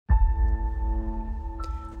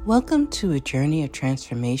Welcome to a journey of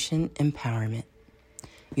transformation empowerment.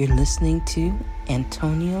 You're listening to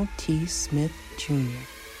Antonio T. Smith Jr.,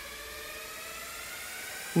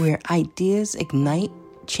 where ideas ignite,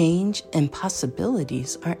 change, and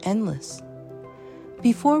possibilities are endless.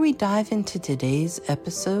 Before we dive into today's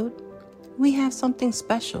episode, we have something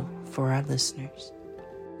special for our listeners.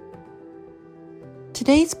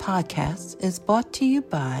 Today's podcast is brought to you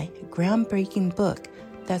by a groundbreaking book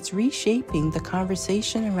that's reshaping the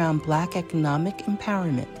conversation around Black economic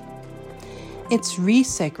empowerment. It's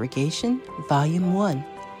Resegregation, Volume 1,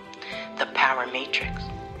 The Power Matrix,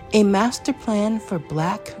 a master plan for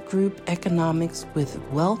Black group economics with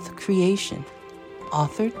wealth creation,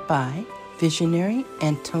 authored by visionary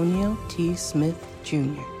Antonio T. Smith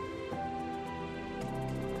Jr.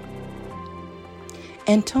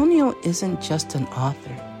 Antonio isn't just an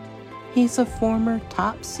author. He's a former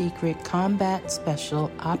top-secret combat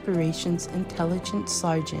special operations intelligence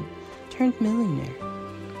sergeant turned millionaire.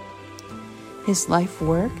 His life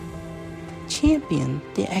work championed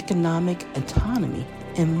the economic autonomy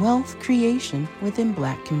and wealth creation within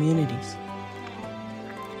Black communities.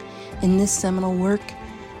 In this seminal work,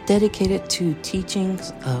 dedicated to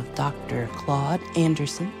teachings of Dr. Claude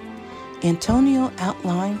Anderson, Antonio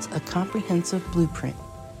outlines a comprehensive blueprint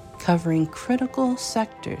covering critical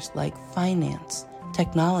sectors like finance,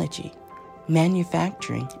 technology,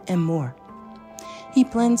 manufacturing, and more. He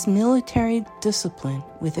blends military discipline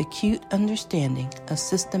with acute understanding of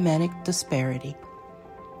systematic disparity.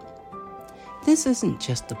 This isn't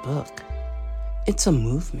just a book. It's a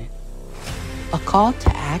movement, a call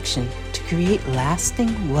to action to create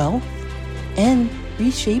lasting wealth and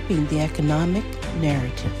reshaping the economic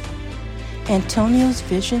narrative. Antonio's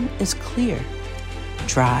vision is clear.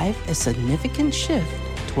 Drive a significant shift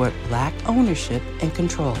toward Black ownership and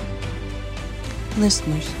control.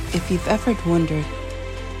 Listeners, if you've ever wondered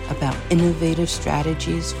about innovative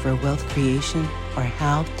strategies for wealth creation or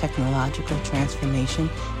how technological transformation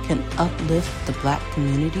can uplift the Black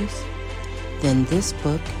communities, then this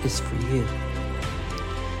book is for you.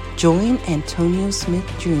 Join Antonio Smith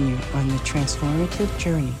Jr. on the transformative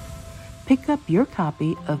journey. Pick up your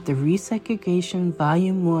copy of the Resegregation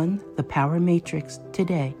Volume 1, The Power Matrix,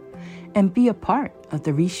 today and be a part of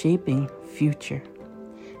the reshaping future.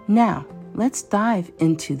 Now, let's dive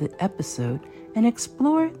into the episode and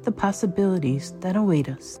explore the possibilities that await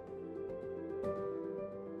us.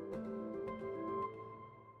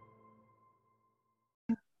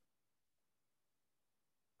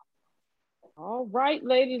 All right,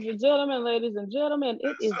 ladies and gentlemen, it is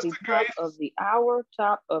the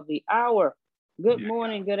top of the hour. Good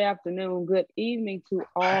morning, good afternoon, good evening to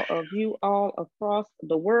all of you all across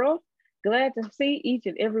the world. Glad to see each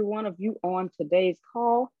and every one of you on today's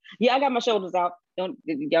call. Yeah, I got my shoulders out. Y'all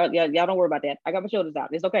don't worry about that. I got my shoulders out.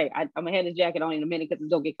 It's okay. I'm gonna have this jacket on in a minute because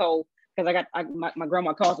it's gonna get cold. Because my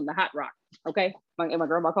grandma calls him the hot rock. Okay, my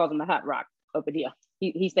grandma calls him the hot rock up in here.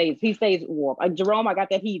 He stays warm. Jerome, I got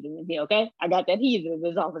that heathen in here, okay? I got that heathen in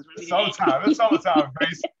this office. It's summertime,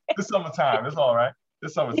 Grace. It's summertime. It's all right.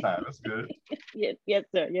 It's summertime. It's good. Yes,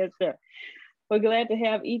 sir. We're glad to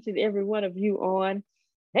have each and every one of you on.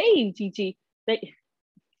 Hey, Chi.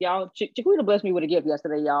 Y'all, Chiquita blessed me with a gift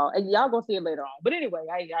yesterday, y'all. And y'all gonna see it later on. But anyway,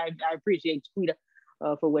 I appreciate Chiquita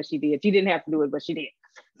for what she did. She didn't have to do it, but she did.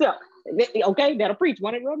 So, okay, that'll preach.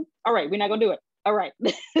 Want it, Robin? All right, we're not gonna do it. All right.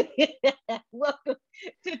 Welcome.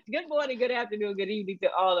 Good morning, good afternoon, good evening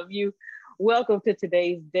to all of you. Welcome to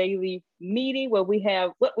today's daily meeting where we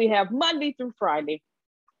have Monday through Friday,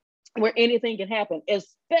 where anything can happen,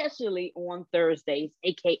 especially on Thursdays,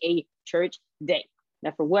 aka Church Day.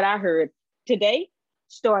 Now, from what I heard, today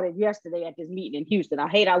started yesterday at this meeting in Houston. I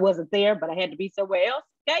hate I wasn't there, but I had to be somewhere else.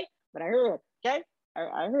 Okay, but I heard. Okay,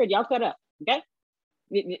 I heard y'all cut up. Okay.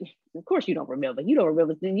 Of course you don't remember. You don't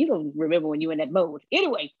remember when you're in that mode.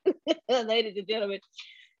 Anyway, ladies and gentlemen,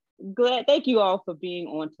 thank you all for being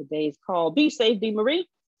on today's call. Be safe, D. Marie.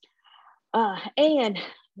 And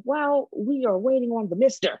while we are waiting on the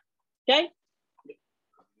mister, okay?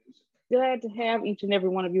 Glad to have each and every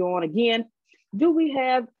one of you on again. Do we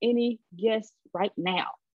have any guests right now?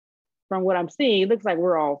 From what I'm seeing, it looks like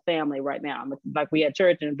we're all family right now. Like we at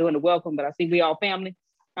church and doing the welcome, but I see we all family.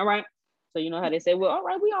 All right. So you know how they say, well, all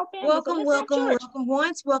right, we all family. Welcome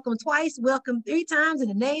once, welcome twice, welcome 3 times in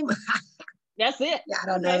the name of... That's it. Y'all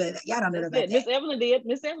don't know that. Y'all don't know about that. Miss Evelyn did.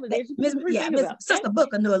 Sister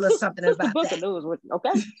Booker knew a little something about Booker that. knows what,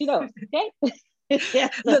 okay? She knows, okay?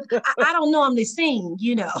 Look, I don't normally sing,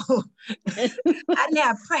 you know. I didn't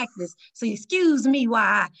have practice. So excuse me while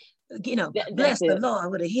I bless the it.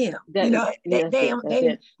 Lord with a hymn. That's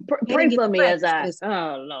it. Pray for me as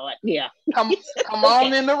oh Lord, yeah. Come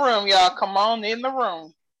on in the room, y'all. Come on in the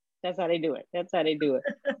room. That's how they do it.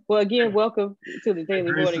 Well, again, welcome to the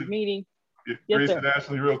daily morning meeting. Grace and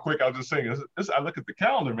Ashley, real quick, I'll just say this. I look at the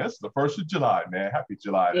calendar, man. It's the 1st of July, man. Happy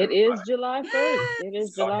July. It is July 1st. It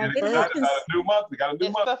is July 1st. It's not a new month. We got a new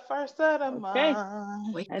month. It's the 1st of the month.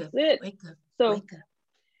 That's it. So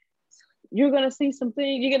you're going to see some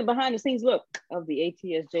things. You're getting a behind the scenes look of the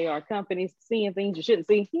ATSJR companies, seeing things you shouldn't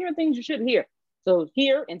see, hearing things you shouldn't hear. So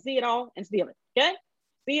hear and see it all and steal it. Okay?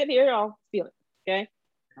 See it, hear it all, steal it. Okay?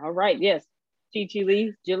 All right. Yes. Chi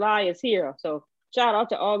Lee, July is here. So shout out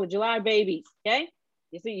to all the July babies. Okay?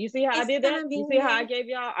 You see how I did that? You see how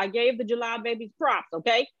I gave the July babies props,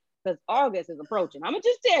 okay? Because August is approaching. I'm gonna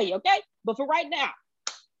just tell you, okay? But for right now,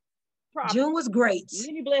 props. June was great.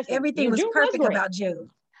 Many blessings. Everything was perfect about June.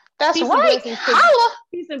 That's peace right.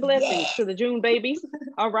 Peace and blessings to the June babies.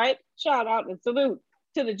 All right. Shout out and salute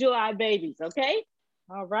to the July babies. Okay.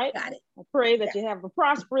 All right. Got it. I pray that you have a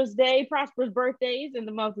prosperous day, prosperous birthdays in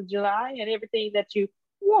the month of July, and everything that you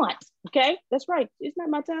want. Okay. That's right. It's not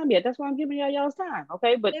my time yet. That's why I'm giving y'all's time.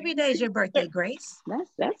 Okay. But every day is your birthday, Grace.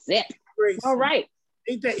 That's it. Grace. All right.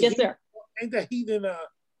 Yes, sir. Ain't that he didn't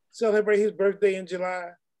celebrate his birthday in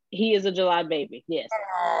July? He is a July baby. Yes.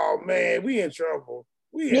 Oh man, we in trouble.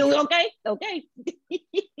 Okay.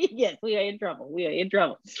 Yes, we are in trouble.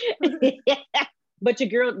 But your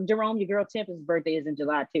girl Tempest's birthday is in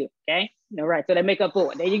July too. Okay. All right. So they make up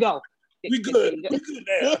for it. There you go. We good. We good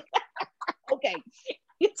now. Okay.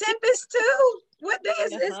 Tempest too. What day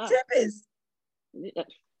is Tempest?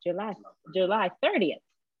 July 30th.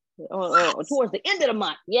 Towards the end of the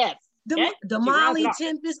month. Yes. The Molly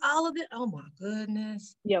Tempest, all of it. Oh my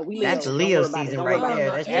goodness. Yeah, that's Leo season right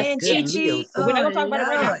there. That's good Leo. We're not gonna talk about it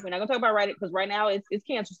right now. We're not gonna talk about it because right now it's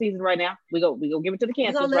Cancer season right now. We go give it to the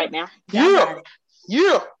Cancers right now.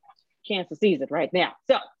 Yeah. Cancer season right now.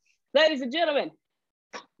 So, ladies and gentlemen,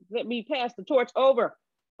 let me pass the torch over.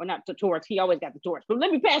 Or not the torch, he always got the torch. But let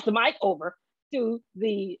me pass the mic over to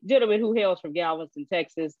the gentleman who hails from Galveston,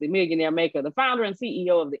 Texas, the millionaire maker, the founder and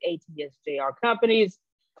CEO of the ATSJR companies,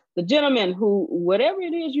 the gentleman who, whatever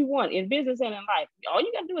it is you want in business and in life, all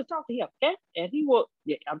you got to do is talk to him, okay? And he will,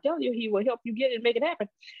 I'm telling you, he will help you get it and make it happen.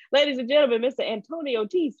 Ladies and gentlemen, Mr. Antonio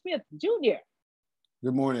T. Smith, Jr.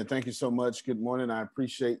 Good morning. Thank you so much. Good morning. I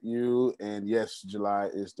appreciate you. And yes, July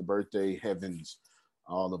is the birthday heavens.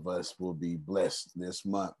 All of us will be blessed this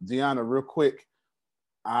month. Deanna, real quick,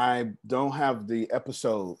 I don't have the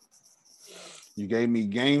episode. You gave me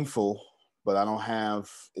Gameful, but I don't have,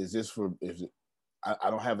 I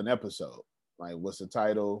don't have an episode. Like, what's the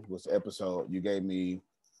title? What's the episode? You gave me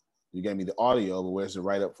the audio, but where's the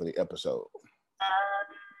write-up for the episode?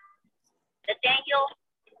 Nathaniel.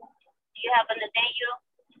 Do you have a Nathaniel?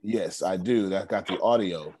 Yes, I do. That got the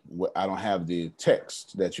audio. I don't have the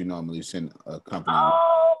text that you normally send a company.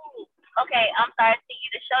 Oh, okay. I'm sorry. See you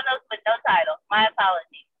the show notes with no title. My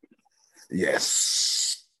apologies.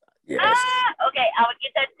 Yes. Okay. I will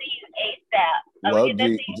get that to you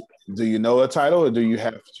ASAP. Do you know a title, or do you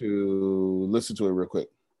have to listen to it real quick?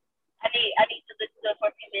 I need to listen to it for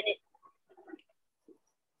a few minutes.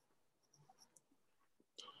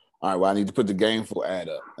 All right. Well, I need to put the Gameful ad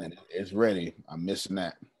up, and it's ready. I'm missing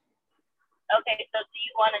that. Okay. So, do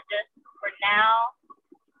you want to just for now?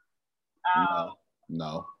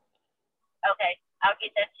 No. Okay. I'll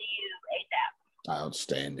get that to you ASAP.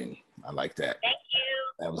 Outstanding. I like that. Thank you.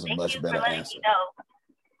 That was a much better answer. Me know.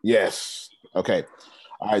 Yes. Okay.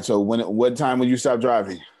 All right. So what time will you stop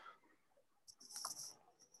driving?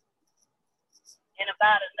 In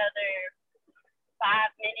about another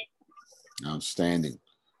 5 minutes. Outstanding.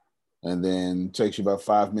 And then it takes you about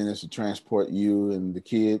 5 minutes to transport you and the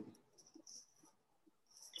kid.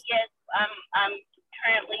 Yes, I'm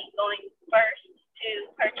currently going first to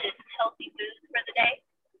purchase healthy foods for the day.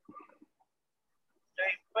 To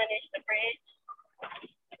replenish the fridge.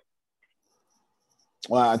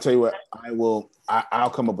 Well, I'll tell you what, I'll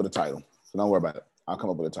come up with a title. So don't worry about it. I'll come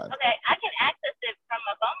up with a title. Okay, I can access it from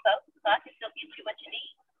my phone though, so I can still get you what you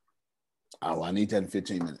need. Oh, I need that in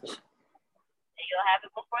 15 minutes. And you'll have it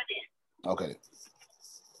before then. Okay.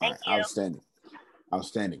 Thank you.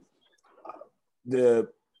 Outstanding.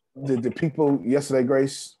 The people yesterday,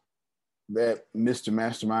 Grace, that Mr.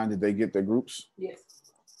 Mastermind, did they get their groups? Yes.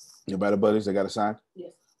 Your battle buddies, they got assigned?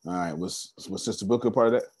 Yes. All right. Was Sister Booker part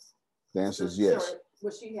of that? The answer is yes.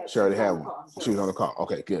 She already had one. She was on the call.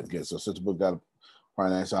 Okay, good. So Sister Booker got a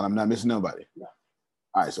part of that. So I'm not missing nobody. No.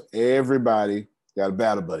 All right. So everybody got a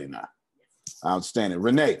battle buddy now. Outstanding.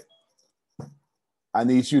 Renee. I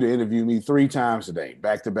need you to interview me 3 times today,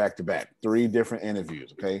 back to back to back. 3 different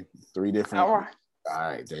interviews, okay? 3 different. All right. All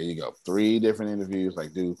right, there you go. 3 different interviews.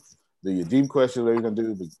 Like do your deep questions that you're gonna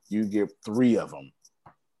do, but you get 3 of them,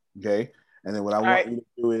 okay? And then what I want you to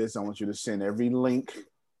do is I want you to send every link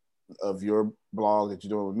of your blog that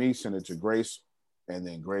you're doing with me, send it to Grace, and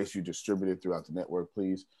then Grace, you distribute it throughout the network,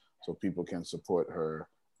 please, so people can support her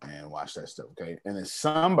and watch that stuff, okay? And then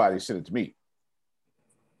somebody send it to me.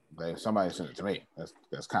 Okay, somebody sent it to me.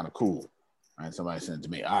 That's kind of cool. All right, somebody sent it to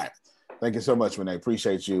me. All right. Thank you so much, Renee.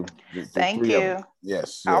 Appreciate you. Thank you.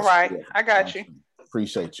 Yes. All right. Yes. I got you.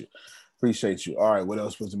 Appreciate you. Appreciate you. All right. What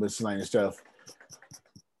else was the miscellaneous stuff?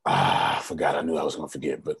 I forgot. I knew I was going to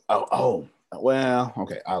forget, but well,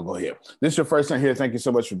 okay. I'll go here. This is your first time here. Thank you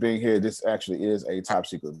so much for being here. This actually is a top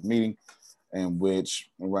secret meeting in which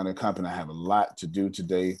we're running a company. I have a lot to do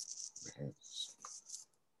today.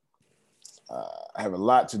 I have a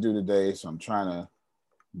lot to do today, so I'm trying to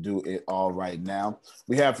do it all right now.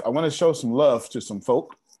 I want to show some love to some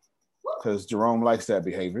folk because Jerome likes that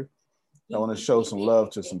behavior. I want to show some love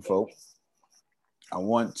to some folk. I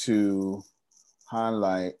want to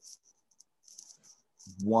highlight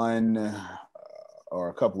one or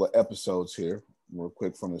a couple of episodes here real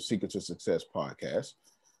quick from the Secret to Success podcast.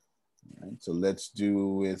 All right, so let's do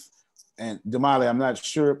with, and Damali, I'm not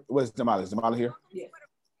sure, where's Damali? Is Damali here? Yeah.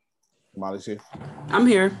 Damali's here? I'm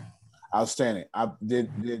here. Outstanding. I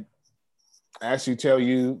did actually tell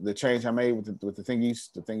you the change I made with the thingies.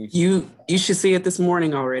 You should see it this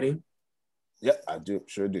morning already. Yep, I do.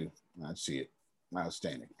 Sure do. I see it.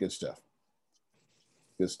 Outstanding. Good stuff.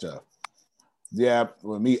 Good stuff. Yeah,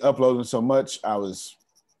 with me uploading so much, I was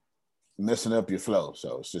messing up your flow.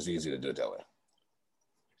 So it's just easy to do it that way.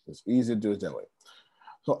 It's easy to do it that way.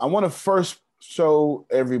 So I want to first show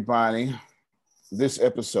everybody this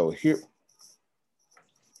episode here.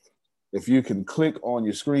 If you can click on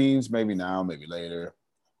your screens, maybe now, maybe later.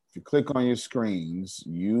 If you click on your screens,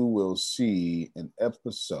 you will see an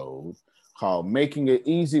episode called Making It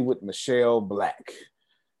Easy with Michelle Black.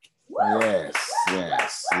 Yes.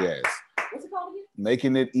 What's it called again?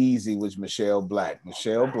 Making It Easy with Michelle Black.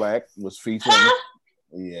 Michelle Black was featured on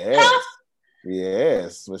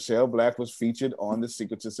Yes. Michelle Black was featured on the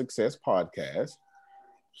Secret to Success podcast.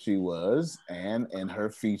 She was, and in her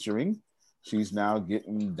featuring, she's now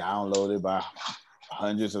getting downloaded by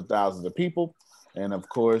hundreds of thousands of people. And of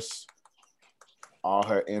course, all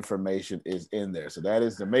her information is in there. So that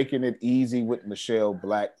is the Making It Easy with Michelle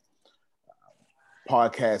Black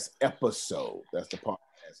podcast episode. That's the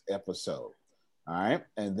podcast episode. All right.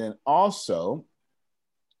 And then also,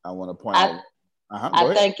 I want to point out.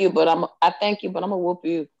 I thank you, but I'm gonna whoop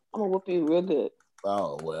you. I'm gonna whoop you real good.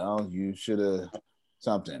 Oh, well, you should have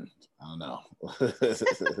something. I don't know.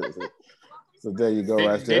 So there you go,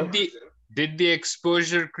 right there. Did the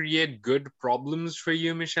exposure create good problems for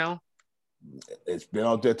you, Michelle? It's been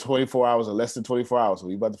out there 24 hours or less than 24 hours. So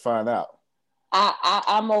we about to find out.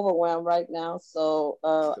 I'm overwhelmed right now. So,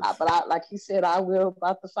 but like you said, I will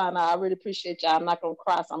about to find out. I really appreciate y'all. I'm not gonna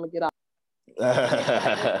cry, so I'm gonna get off.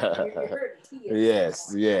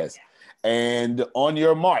 Yes. And On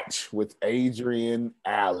Your March with Adrienne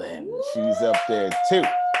Allen. She's up there too.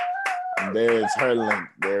 And there's her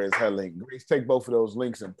link. Grace, take both of those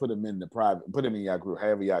links and put them in the private, put them in your group,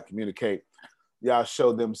 however y'all communicate. Y'all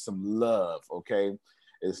show them some love, okay?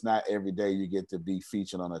 It's not every day you get to be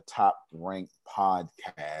featured on a top-ranked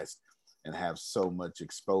podcast and have so much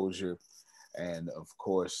exposure. And of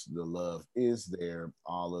course, the love is there,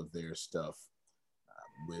 all of their stuff.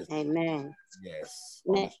 Amen. Yes.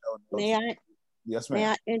 May I? Yes, ma'am. May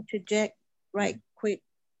I interject right quick?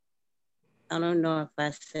 I don't know if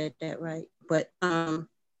I said that right, but I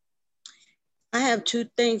have 2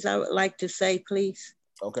 things I would like to say, please.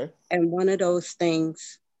 Okay. And one of those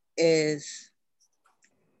things is,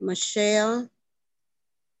 Michelle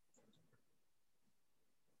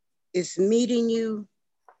is meeting you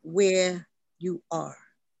where you are.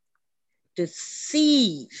 The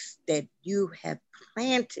seeds that you have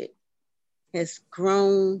planted has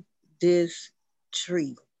grown this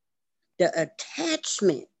tree. The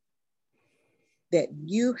attachment that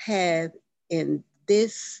you have in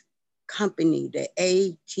this company, the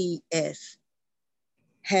ATS,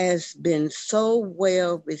 has been so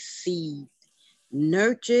well received,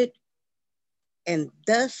 nurtured, and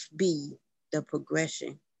thus be the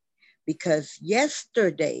progression. Because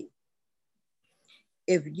yesterday,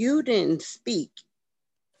 if you didn't speak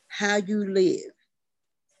how you live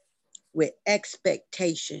with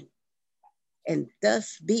expectation and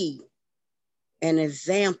thus be an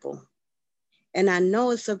example, and I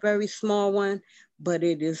know it's a very small one, but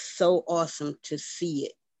it is so awesome to see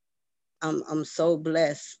it. I'm so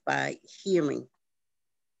blessed by hearing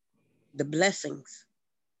the blessings.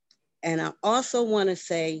 And I also want to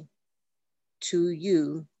say to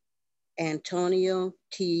you, Antonio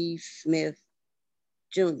T. Smith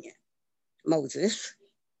Jr. Moses,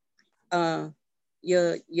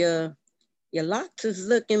 your locks is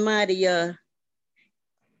looking mighty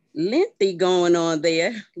lengthy going on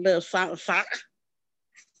there, little sock.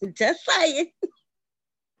 Just saying.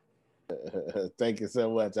 Thank you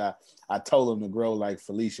so much. I told him to grow like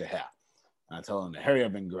Felicia hair. I told him to hurry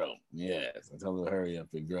up and grow. Yes, I told him to hurry up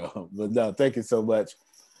and grow. But no, thank you so much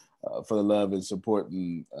for the love and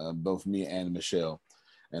supporting both me and Michelle.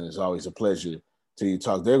 And it's always a pleasure to you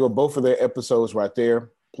talk. There go both of their episodes right there.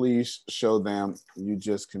 Please show them. You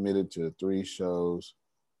just committed to 3 shows.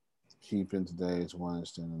 Keeping today's one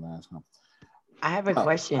and the last one. I have a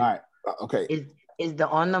question. All right. Okay. Is the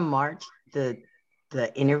On the March the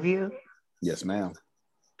interview? Yes, ma'am.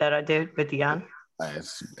 That I did with Dion?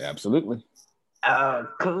 Yes, absolutely. Oh,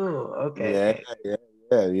 cool. Okay.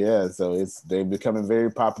 Yeah. So they're becoming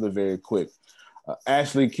very popular very quick.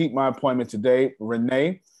 Ashley, keep my appointment today.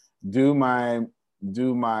 Renee, do my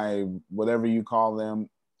whatever you call them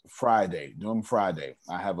Friday. Do them Friday.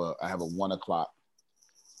 I have a 1 o'clock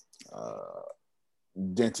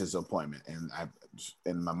dentist appointment,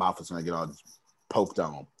 and my mouth is gonna get all poked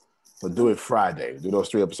on. So do it Friday. Do those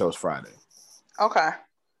 3 episodes Friday. Okay.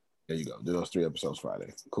 There you go. Do those 3 episodes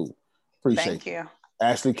Friday. Cool. Appreciate Thank you.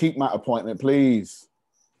 Ashley, keep my appointment, please.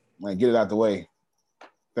 Man, get it out the way.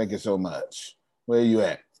 Thank you so much. Where are you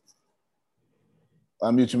at?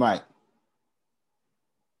 Unmute your mic.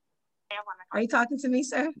 Are you talking to me,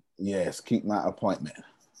 sir? Yes, keep my appointment.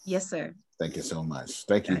 Yes, sir. Thank you so much.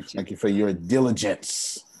 Thank you. Thank you for your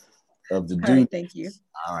diligence of the All duty. right, thank you.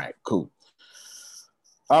 All right, cool.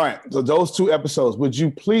 All right, so those 2 episodes, would you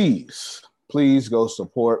please go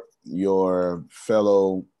support your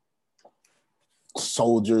fellow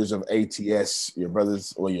soldiers of ATS, your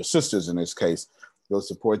brothers or your sisters in this case. Go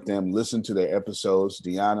support them, listen to their episodes.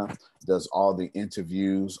 Deanna does all the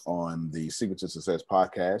interviews on the Secret to Success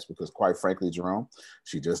podcast because, quite frankly, Jerome,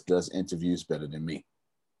 she just does interviews better than me.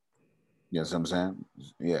 You know what I'm saying?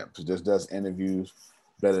 Yeah, she just does interviews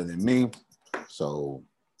better than me. So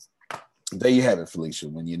there you have it, Felicia.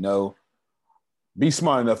 When you know, be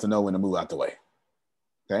smart enough to know when to move out the way.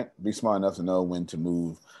 Okay? Be smart enough to know when to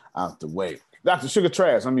move out the way. Dr. Sugar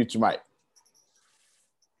Trash, unmute your mic.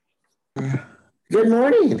 Good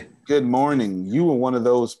morning. Good morning. You were one of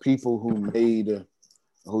those people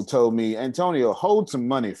who told me, Antonio, hold some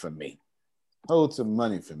money for me. Hold some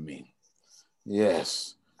money for me.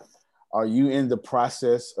 Yes. Are you in the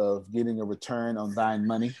process of getting a return on thine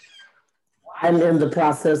money? I'm in the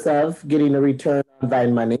process of getting a return on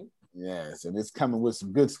thine money. Yes, and it's coming with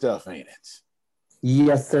some good stuff, ain't it?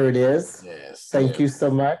 Yes, sir, it is. Yes. Thank you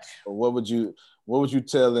so much. What would you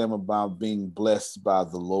tell them about being blessed by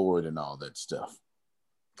the Lord and all that stuff?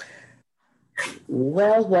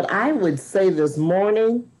 Well, what I would say this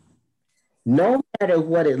morning, no matter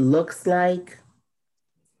what it looks like,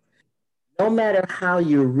 no matter how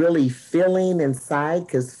you're really feeling inside,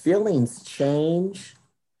 because feelings change,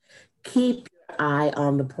 keep your eye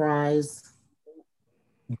on the prize.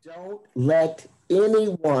 Don't let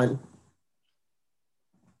anyone,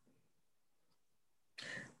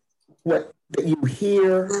 what you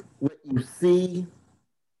hear, what you see,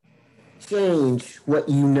 change what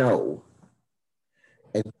you know.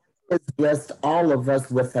 And God has blessed all of us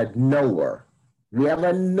with a knower. We have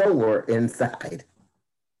a knower inside.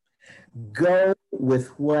 Go with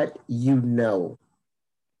what you know.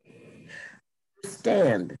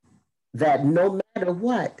 Understand that no matter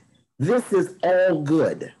what, this is all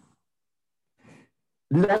good.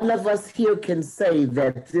 None of us here can say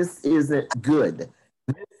that this isn't good.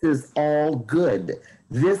 This is all good.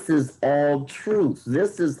 This is all truth.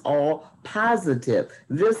 This is all positive.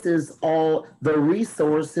 This is all the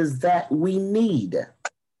resources that we need.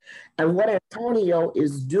 And what Antonio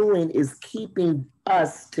is doing is keeping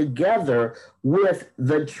us together with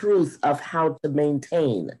the truth of how to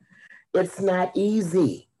maintain. It's not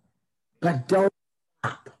easy, but don't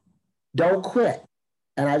stop. Don't quit.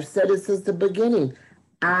 And I've said it since the beginning.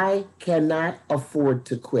 I cannot afford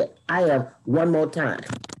to quit. I have one more time.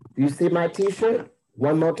 You see my t-shirt?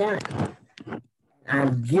 One more time.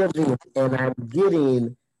 I'm giving and I'm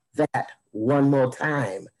getting that one more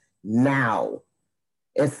time now.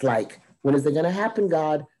 It's like, when is it going to happen,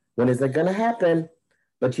 God? When is it going to happen?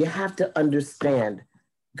 But you have to understand,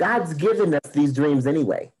 God's given us these dreams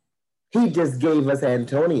anyway. He just gave us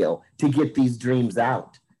Antonio to get these dreams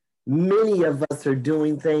out. Many of us are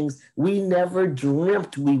doing things we never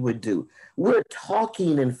dreamt we would do. We're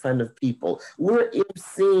talking in front of people. We're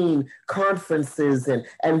emceeing conferences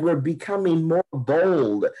and we're becoming more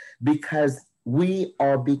bold because we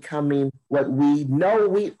are becoming what we know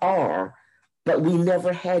we are, but we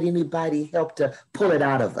never had anybody help to pull it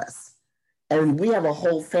out of us. And we have a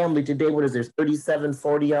whole family today. What is there, 37,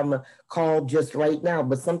 40 on the call just right now,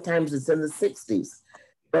 but sometimes it's in the 60s.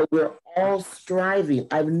 But we're all striving.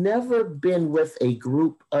 I've never been with a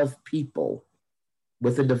group of people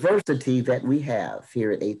with the diversity that we have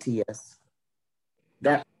here at ATS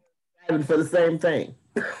that are striving for the same thing.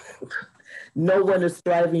 No one is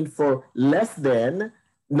striving for less than.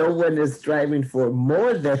 No one is striving for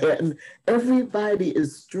more than. Everybody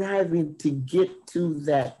is striving to get to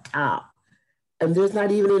that top. And there's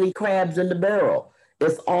not even any crabs in the barrel.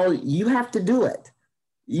 It's all, you have to do it.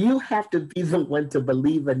 You have to be the one to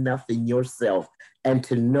believe enough in yourself and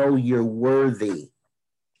to know you're worthy.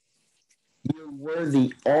 You're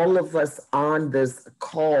worthy. All of us on this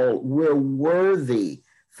call, we're worthy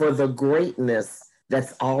for the greatness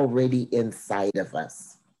that's already inside of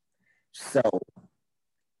us. So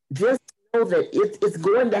just know that it's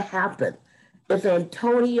going to happen. If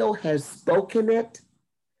Antonio has spoken it,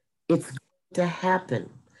 it's going to happen.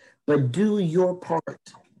 But do your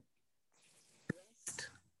part.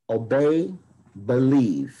 Obey,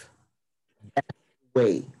 believe, that's the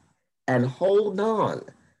way, and hold on.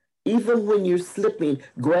 Even when you're slipping,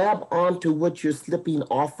 grab onto what you're slipping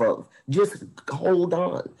off of. Just hold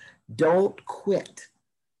on. Don't quit.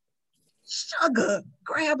 Sugar,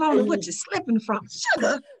 grab on to what you're slipping from.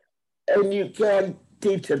 Sugar. And you can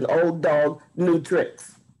teach an old dog new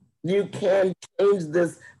tricks. You can change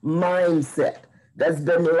this mindset that's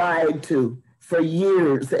been lied to for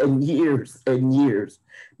years and years and years,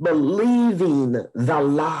 believing the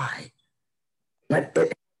lie. But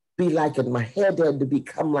it be like it, my head had to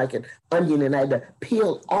become like an onion, and I had to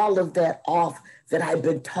peel all of that off that I've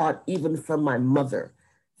been taught even from my mother,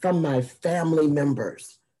 from my family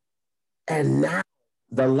members. And now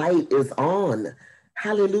the light is on.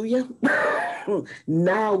 Hallelujah.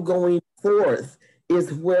 Now going forth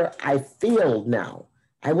is where I feel now.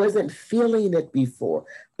 I wasn't feeling it before,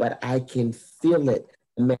 but I can feel it,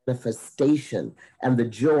 the manifestation and the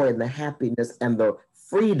joy and the happiness and the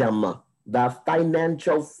freedom, the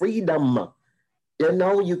financial freedom. You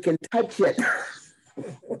know, you can touch it.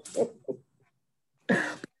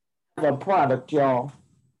 The product, y'all,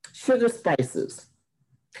 sugar spices.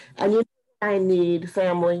 And you know what I need,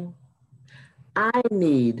 family? I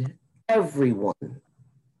need everyone,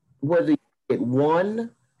 whether you get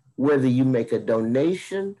one, whether you make a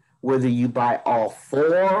donation, whether you buy all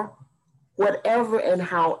four, whatever and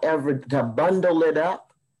however to bundle it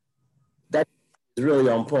up, that is really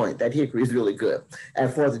on point. That hickory is really good.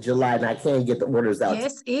 At 4th of July, and I can't get the orders out.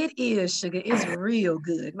 Yes, it is, sugar. It's real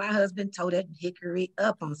good. My husband tore that hickory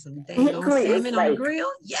up on some dang on salmon on the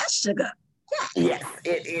grill. Yes, sugar. Yes,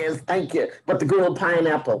 it is. Thank you. But the grilled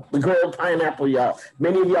pineapple, y'all.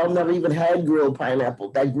 Many of y'all never even had grilled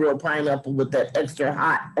pineapple. That grilled pineapple with that extra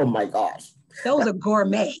hot. Oh my gosh. Those are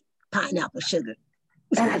gourmet pineapple, sugar.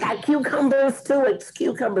 And I got cucumbers too. It's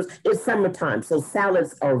cucumbers. It's summertime, so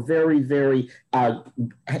salads are very, very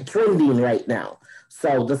trending right now.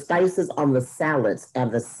 So the spices on the salads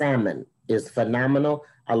and the salmon is phenomenal,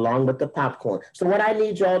 along with the popcorn. So what I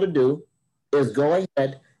need y'all to do is go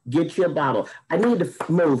ahead, get your bottle. I need to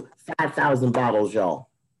move 5,000 bottles, y'all.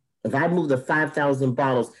 If I move the 5,000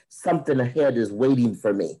 bottles, something ahead is waiting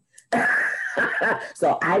for me.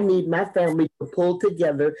 So I need my family to pull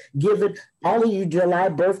together, give it, all of you July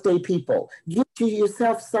birthday people, get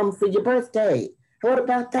yourself some for your birthday. What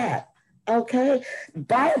about that? Okay,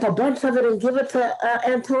 buy up a bunch of it and give it to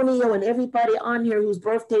Antonio and everybody on here whose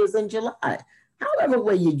birthday is in July. However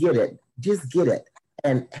way you get it, just get it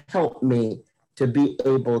and help me to be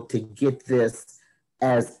able to get this,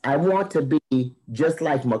 as I want to be just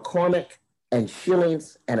like McCormick and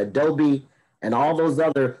Schillings and Adobe and all those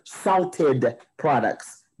other salted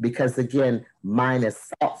products, because again, mine is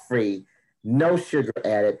salt-free, no sugar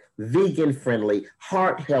added, vegan friendly,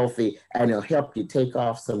 heart healthy, and it'll help you take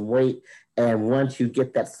off some weight. And once you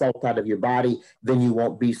get that salt out of your body, then you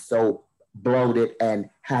won't be so bloated and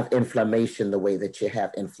have inflammation the way that you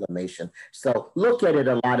have inflammation. So look at it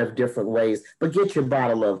a lot of different ways, but get your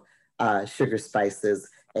bottle of sugar spices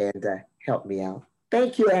and help me out.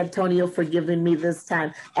 Thank you, Antonio, for giving me this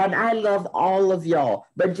time. And I love all of y'all,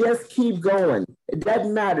 but just keep going. It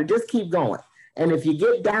doesn't matter, just keep going. And if you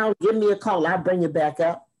get down, give me a call. I'll bring you back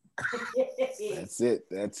up. That's it.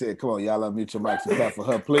 That's it. Come on, y'all unmute your mics and clap for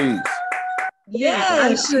her, please.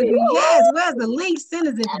 Yes, sugar. Yes. Where's the link? Send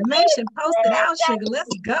us information. Post it out, sugar. Let's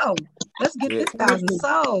go. Let's get this 1,000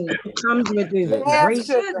 sold. It comes with this great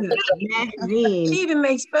magazine. She even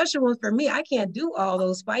makes special ones for me. I can't do all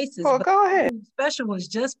those spices. Oh, but go ahead. Special ones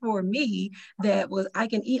just for me I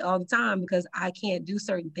can eat all the time because I can't do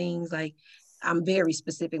certain things. Like I'm very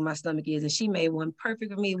specific, my stomach is, and she made one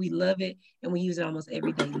perfect for me. We love it, and we use it almost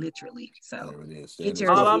every day, literally. So get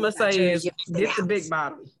yours. All I'm gonna say is get the big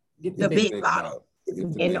bottle. Get the big bottle.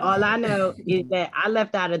 And all I know is that I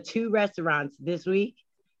left out of 2 restaurants this week,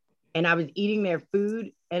 and I was eating their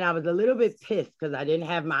food, and I was a little bit pissed because I didn't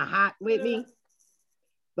have my hot with me.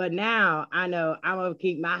 But now I know I'm gonna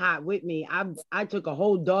keep my hot with me. I took a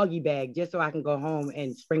whole doggy bag just so I can go home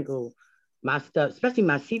and sprinkle my stuff, especially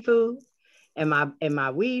my seafood and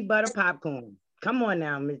my weed butter popcorn. Come on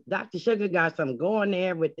now, Miss Dr. Sugar got some going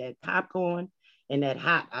there with that popcorn and that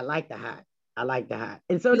hot. I like the hot.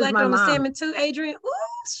 And so you does like my it on mom. the salmon too, Adrian?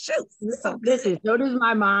 Ooh, shoot. So listen, so does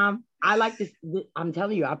my mom. I like this. I'm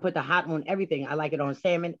telling you, I put the hot on everything. I like it on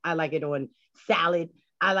salmon. I like it on salad.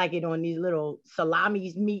 I like it on these little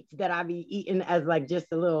salamis meats that I be eating as like just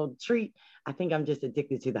a little treat. I think I'm just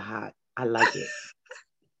addicted to the hot. I like it.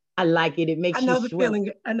 I like it. It makes I know you the sweat.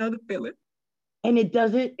 feeling. I know the feeling. And it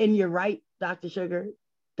doesn't, and you're right, Dr. Sugar,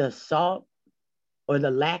 the salt or the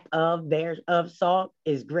lack of salt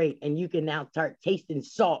is great. And you can now start tasting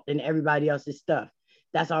salt in everybody else's stuff.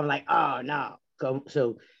 That's why I'm like, oh no.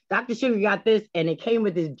 So Dr. Sugar got this, and it came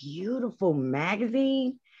with this beautiful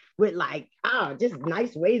magazine with like, just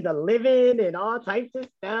nice ways of living and all types of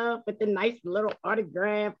stuff with the nice little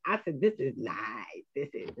autograph. I said, this is nice.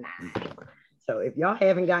 So if y'all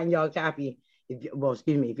haven't gotten y'all copy, if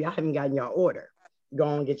y'all haven't gotten your order, go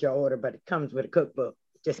on and get your order, but it comes with a cookbook,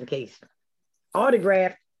 just in case.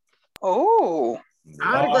 Autograph. Oh.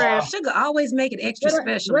 Autograph. Sugar always make it extra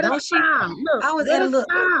special, don't she? Look, I was at a look.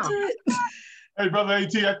 Hey, Brother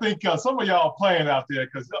AT, I think some of y'all playing out there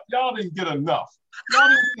because y'all didn't get enough. Y'all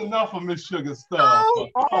didn't get enough of Miss Sugar stuff.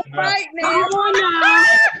 All right now.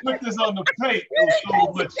 Put this on the plate.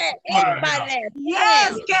 So much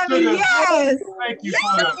Yes, Kevin, Sugar, yes. Thank you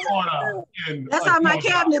for the order. That's how my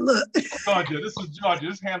cabinet looks. Georgia, this is Georgia.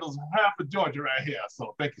 This handles half of Georgia right here.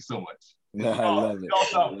 So thank you so much. I love it. Y'all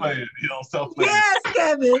stop playing. Y'all stop playing. Yes,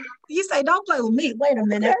 Kevin. You say don't play with me. Wait a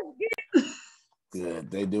minute.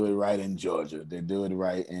 Good. They do it right in Georgia.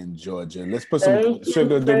 Let's put some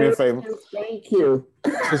Sugar. Do me a favor. Thank you.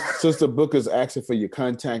 Sister Booker's asking for your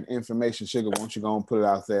contact information. Sugar, won't you go and put it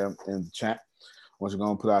out there in the chat?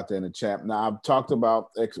 Now, I've talked about,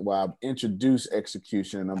 I've introduced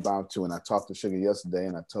execution, and I'm about to, and I talked to Sugar yesterday,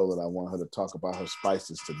 and I told her I want her to talk about her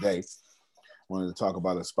spices today.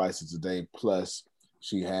 Plus,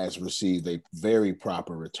 she has received a very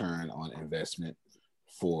proper return on investment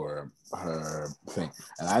for her thing.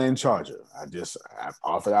 And I didn't charge her. I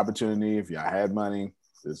offered opportunity. If y'all had money,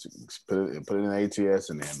 just put it in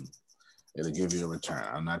ATS and then it'll give you a return.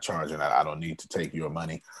 I'm not charging that. I don't need to take your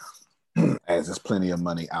money, as there's plenty of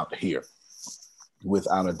money out here,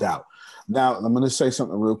 without a doubt. Now, I'm going to say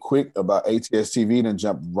something real quick about ATS TV, then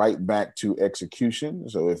jump right back to execution.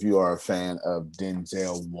 So if you are a fan of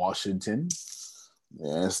Denzel Washington,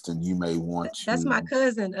 yes, then you may want to. That's my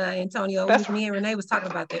cousin, Antonio. Me and Renee was talking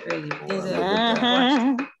about that earlier.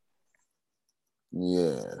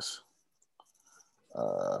 Yes.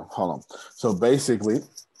 Hold on. So basically,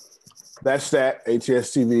 that's that.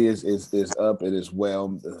 ATS TV is up. It is well.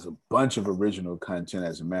 There's a bunch of original content.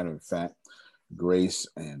 As a matter of fact, Grace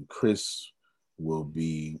and Chris will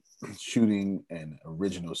be shooting an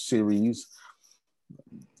original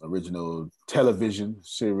television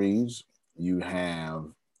series. You have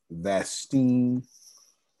Vastine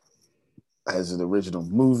as an original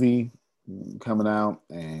movie coming out,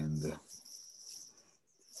 and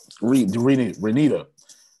Renita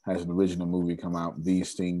has an original movie come out.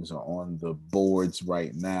 These things are on the boards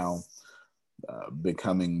right now,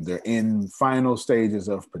 they're in final stages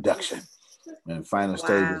of production. What'd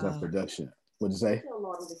you say?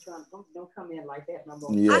 Don't come in like that no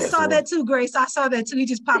more. Yeah, I saw that too, Grace. I saw that too. He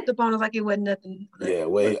just popped up on us like it wasn't nothing. Yeah,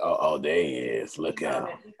 wait. Oh, there he is. Look at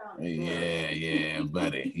him. Yeah,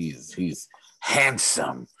 buddy. He's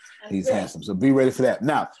handsome. He's handsome. So be ready for that.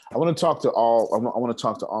 Now, I want to talk to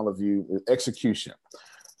all of you. Execution.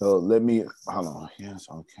 So let me hold on. Yes,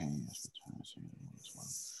 okay.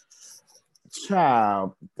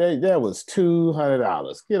 Child, that was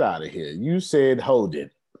 $200. Get out of here. You said hold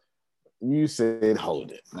it.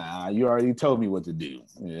 Nah, you already told me what to do.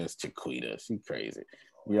 Yes, Chiquita. She crazy.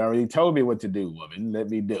 You already told me what to do, woman. Let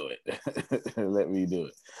me do it. Let me do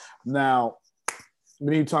it. Now,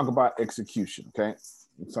 we need to talk about execution, okay?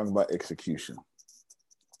 Let's talk about execution.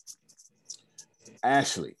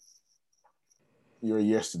 Ashley, your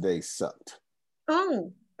yesterday sucked.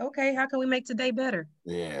 Oh, okay. How can we make today better?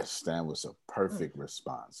 Yes, that was a perfect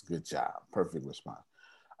response. Good job. Perfect response.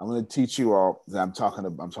 I'm going to teach you all. I'm talking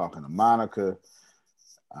to Monica.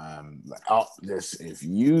 If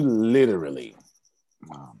you literally,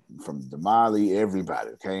 from Damali,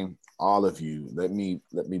 everybody, okay, all of you, let me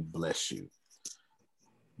bless you.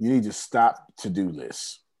 You need to stop to-do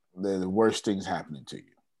lists. They're the worst things happening to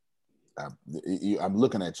you. I'm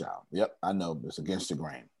looking at y'all. Yep, I know it's against the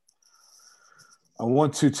grain. I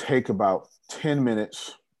want to take about 10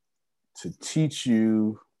 minutes to teach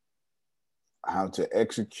you how to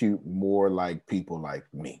execute more like people like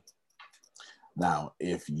me. Now,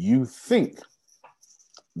 if you think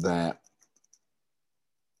that,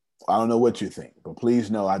 I don't know what you think, but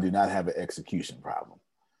please know I do not have an execution problem.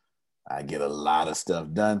 I get a lot of stuff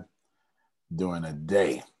done during a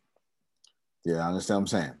day. Yeah, understand what I'm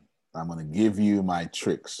saying? I'm going to give you my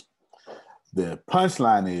tricks. The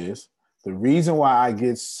punchline is, the reason why I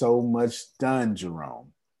get so much done,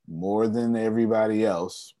 Jerome, more than everybody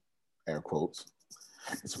else, air quotes,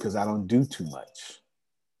 is because I don't do too much.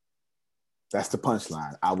 That's the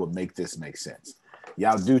punchline. I would make this make sense.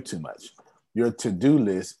 Y'all do too much. Your to-do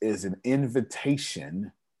list is an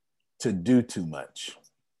invitation to do too much.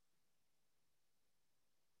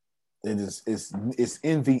 It's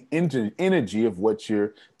in the energy of what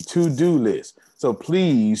your to-do list. So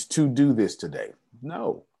please to do this today.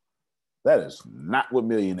 No, that is not what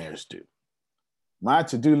millionaires do. My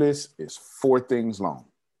to-do list is 4 things long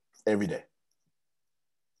every day.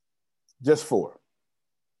 Just 4.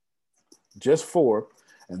 Just 4.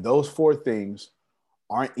 And those 4 things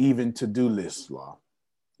aren't even to-do lists, Law.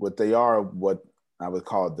 What they are, what I would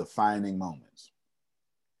call defining moments.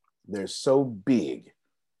 They're so big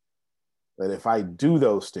that if I do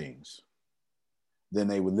those things, then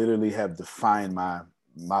they would literally have defined my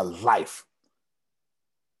life.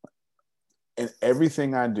 And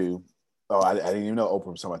everything I do, I didn't even know Oprah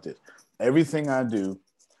was talking about this. Everything I do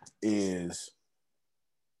is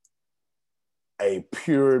a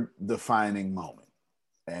pure defining moment.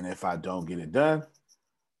 And if I don't get it done,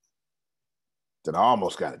 then I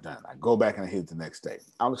almost got it done. I go back and I hit it the next day.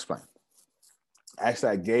 I'll explain.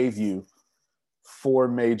 Actually, I gave you 4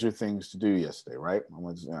 major things to do yesterday, right? I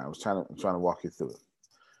was trying to walk you through it.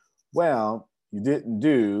 Well, you didn't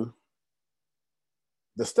do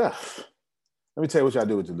the stuff. Let me tell you what y'all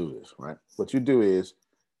do with to-do list, right? What you do is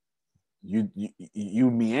you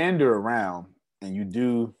meander around and you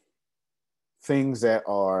do things that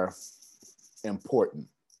are important,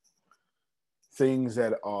 things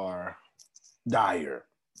that are dire,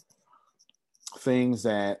 things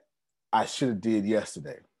that I should have did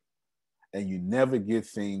yesterday, and you never get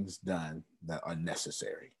things done that are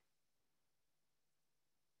necessary.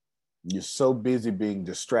 You're so busy being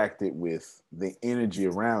distracted with the energy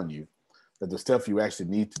around you that the stuff you actually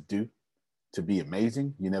need to do to be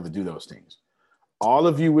amazing, you never do those things. All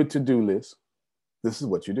of you with to-do lists, this is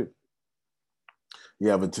what you do. You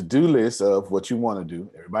have a to-do list of what you want to do.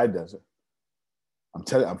 Everybody does it. I'm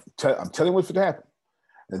telling what's going to happen.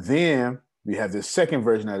 And then we have this second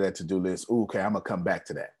version of that to-do list. Ooh, okay, I'm going to come back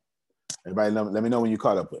to that. Everybody let me know when you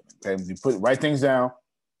caught up with me. Okay, you write things down,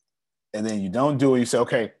 and then you don't do it. You say,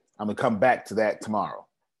 okay, I'm going to come back to that tomorrow.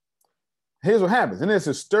 Here's what happens. And there's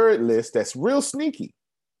this third list that's real sneaky.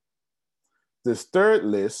 This third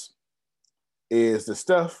list is the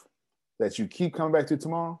stuff that you keep coming back to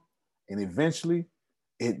tomorrow, and eventually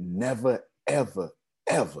it never, ever,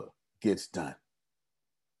 ever gets done.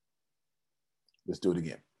 Let's do it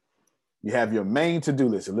again. You have your main to-do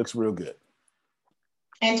list. It looks real good.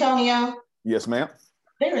 Antonio? Yes, ma'am.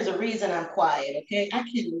 There is a reason I'm quiet, okay? I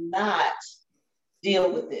cannot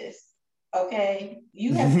deal with this, okay?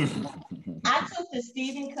 You have. I took the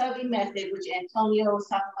Stephen Covey method, which Antonio was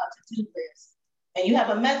talking about to-do list, and you have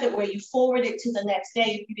a method where you forward it to the next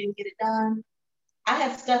day if you didn't get it done. I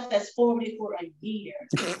have stuff that's forwarded for a year.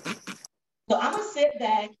 So I'm gonna sit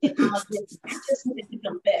back and I just need to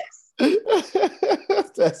confess. I'm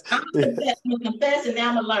gonna confess and now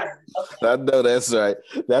I'm gonna learn. Okay. I know that's right.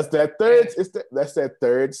 That's that third. That's that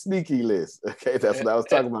third sneaky list. Okay, that's what I was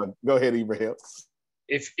talking about. Go ahead, Ibrahim.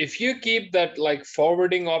 If you keep that like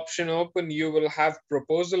forwarding option open, you will have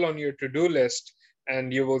proposal on your to-do list,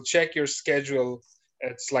 and you will check your schedule.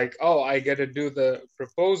 It's like, oh, I get to do the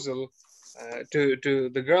proposal to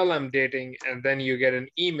the girl I'm dating, and then you get an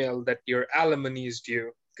email that your alimony is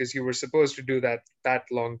due because you were supposed to do that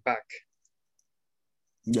long back.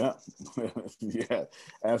 Yeah, yeah,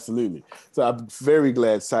 absolutely. So I'm very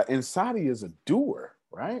glad. And Sadi is a doer,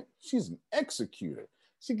 right? She's an executor.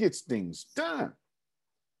 She gets things done.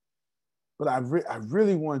 But I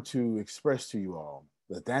really want to express to you all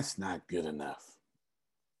that that's not good enough.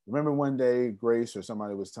 Remember one day, Grace or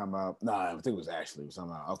somebody was talking about, I think it was Ashley, was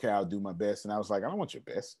talking about, okay, I'll do my best. And I was like, I don't want your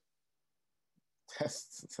best.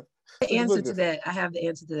 The answer to that, I have the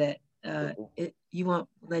answer to that. You want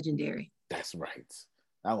legendary. That's right.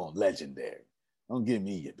 I want legendary. Don't give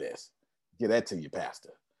me your best. Give that to your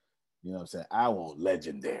pastor. You know what I'm saying? I want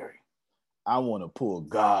legendary. I want to pull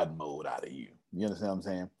God mode out of you. You understand what I'm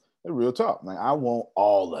saying? That's real talk. Like, I want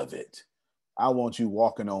all of it. I want you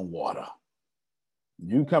walking on water.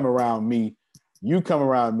 You come around me. You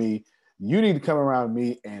need to come around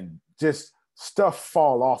me and just stuff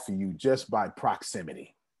fall off of you just by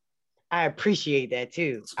proximity. I appreciate that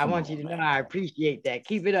too. I want you to know I appreciate that.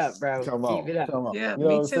 Keep it up, bro. Keep it up. Yeah, you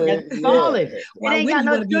know me too. It's solid. Why it ain't got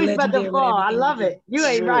no choice but to fall. I love you it. You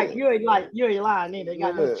ain't right. You ain't lying either. You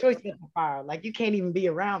got no choice but to fire. Like, you can't even be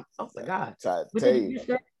around. Oh my God. What did you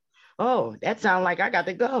say? Oh, that sounds like I got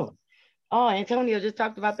to go. Oh, Antonio just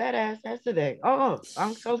talked about that ass yesterday. Oh,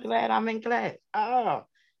 I'm so glad I'm in class. Oh,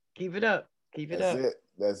 keep it up. Keep it up.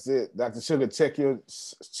 That's it. Dr. Sugar, check your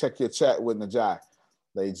chat with Najai.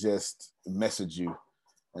 They just messaged you.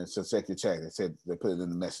 And so check your chat. They said they put it in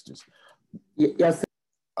the messages. Yes.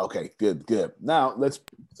 Okay, good. Now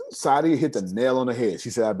Sadia hit the nail on the head. She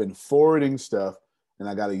said, I've been forwarding stuff and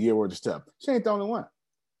I got a year worth of stuff. She ain't the only one.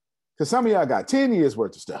 Because some of y'all got 10 years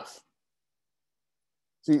worth of stuff.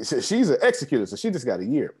 She's an executor, so she just got a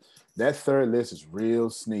year. That third list is real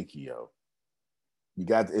sneaky, yo.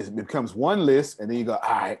 It becomes one list, and then you go,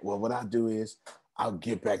 all right, well, what I'll do is I'll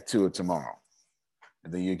get back to it tomorrow.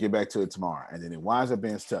 And then you get back to it tomorrow. And then it winds up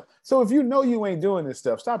being stuff. So if you know you ain't doing this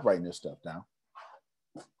stuff, stop writing this stuff down.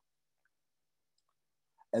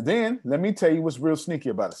 And then let me tell you what's real sneaky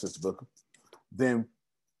about it, Sister Booker. Then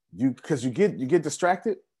because you get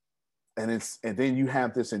distracted, and then you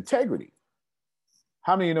have this integrity.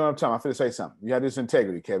 How many of you know what I'm talking about? I'm finna say something. You have this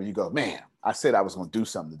integrity, Kevin. You go, man, I said I was gonna do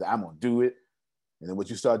something today. I'm gonna do it. And then what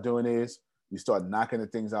you start doing is you start knocking the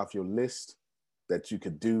things off your list that you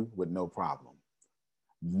could do with no problem.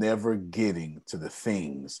 Never getting to the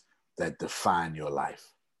things that define your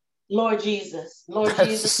life. Lord Jesus.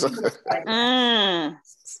 Man,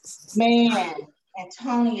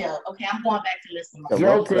 Antonio. Okay, I'm going back to listen.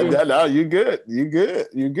 No, you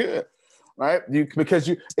good. Right? Because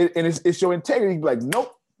it's your integrity. You be like,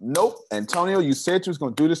 nope. Antonio, you said you was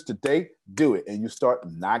gonna do this today. Do it, and you start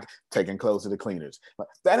not taking clothes to the cleaners.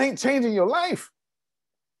 That ain't changing your life.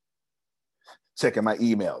 Checking my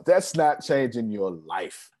email. That's not changing your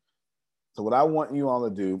life. So what I want you all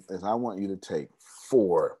to do is I want you to take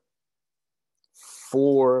four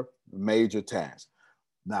major tasks.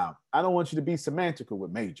 Now, I don't want you to be semantical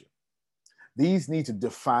with major. These need to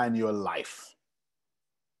define your life.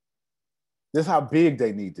 This is how big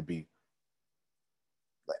they need to be.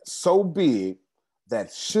 So big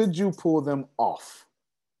that should you pull them off,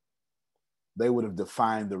 they would have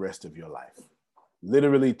defined the rest of your life.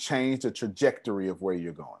 Literally changed the trajectory of where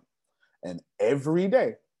you're going. And every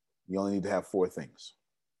day, you only need to have 4 things.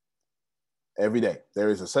 Every day. There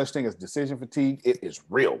is a such thing as decision fatigue. It is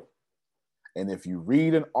real. And if you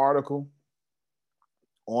read an article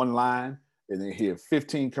online and then hear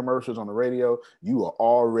 15 commercials on the radio, you are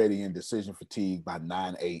already in decision fatigue by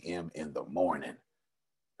 9 a.m. in the morning.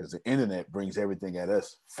 Because the internet brings everything at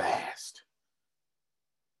us fast.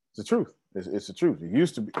 It's the truth. It's the truth. It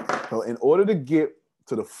used to be. So in order to get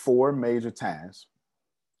to the 4 major tasks,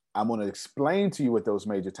 I'm going to explain to you what those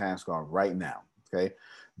major tasks are right now. Okay.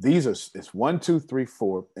 It's 1, 2, 3,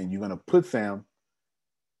 4, and you're going to put them,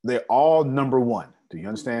 they're all number 1. Do you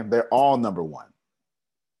understand? They're all number 1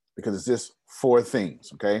 because it's just 4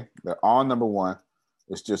 things. Okay. They're all number 1.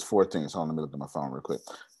 It's just 4 things. Hold on, let me look at my phone real quick.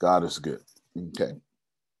 God is good. Okay.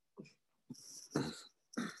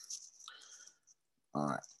 All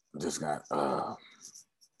right. Just got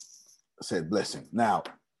said blessing. Now,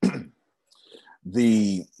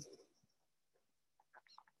 you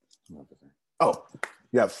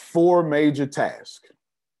have 4 major tasks.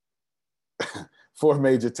 4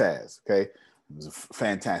 major tasks. Okay. It was a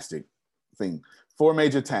fantastic thing. 4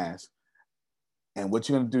 major tasks. And what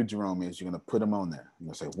you're going to do, Jerome, is you're going to put them on there. You're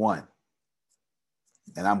going to say 1.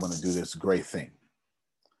 And I'm going to do this great thing.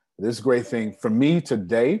 This great thing for me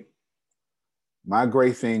today, my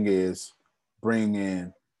great thing is bring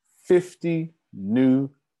in 50 new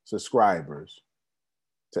subscribers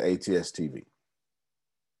to ATS TV.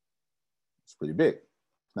 It's pretty big.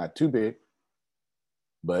 It's not too big,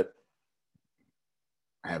 but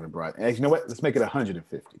I haven't brought, and you know what? Let's make it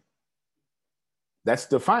 150. That's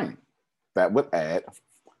defining. That would add,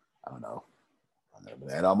 I don't know,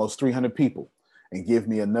 Add almost 300 people and give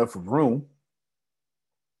me enough room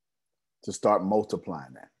to start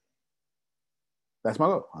multiplying that. That's my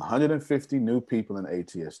goal. 150 new people in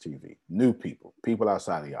ATS TV. New people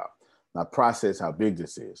outside of y'all. Now process how big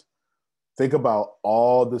this is. Think about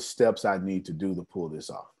all the steps I need to do to pull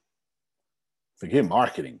this off. Forget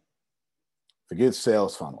marketing. Forget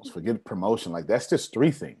sales funnels. Forget promotion. Like, that's just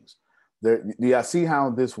 3 things. Do y'all see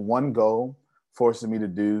how this one goal forces me to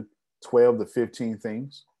do 12 to 15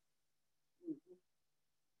 things?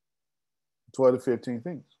 12 to 15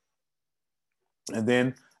 things. And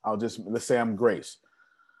then let's say I'm Grace.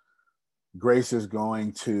 Grace is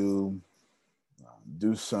going to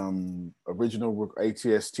do some original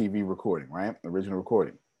ATS TV recording, right? Original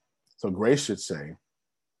recording. So Grace should say,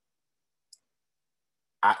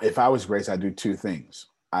 if I was Grace, I'd do 2 things.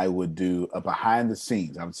 I would do a behind the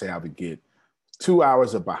scenes. I would say I would get 2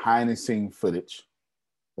 hours of behind the scene footage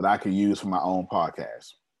that I could use for my own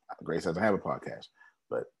podcast. Grace doesn't have a podcast,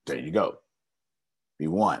 but there you go. Be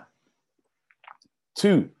 1.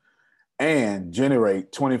 2, and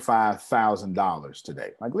generate $25,000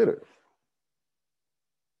 today, like literally,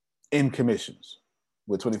 in commissions.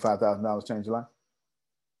 Would $25,000 change your life?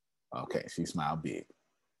 Okay, she smiled big.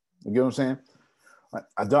 You get what I'm saying?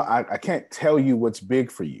 I can't tell you what's big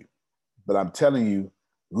for you, but I'm telling you,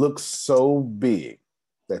 looks so big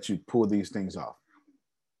that you pull these things off.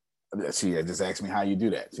 She just asked me how you do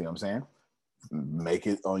that. See what I'm saying? Make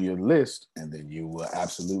it on your list, and then you will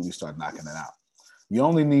absolutely start knocking it out. You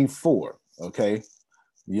only need 4, okay?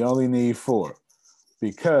 You only need 4,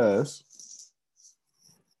 because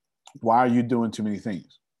why are you doing too many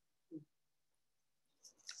things?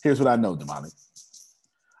 Here's what I know, Damani.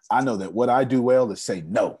 I know that what I do well is say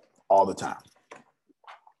no all the time.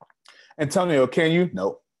 Antonio, can you?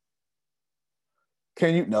 No.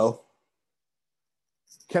 Can you? No.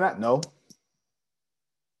 Can I? No.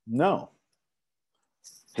 No.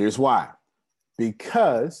 Here's why.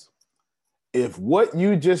 Because if what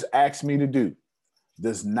you just asked me to do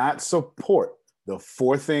does not support the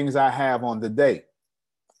 4 things I have on the day,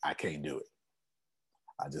 I can't do it.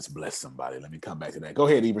 I just blessed somebody. Let me come back to that. Go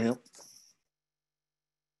ahead, Ibrahim.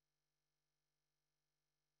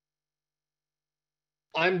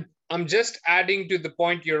 I'm just adding to the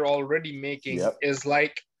point you're already making. Yep. Is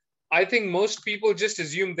like, I think most people just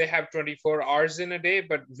assume they have 24 hours in a day,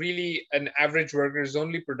 but really an average worker is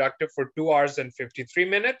only productive for 2 hours and 53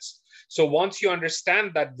 minutes. So once you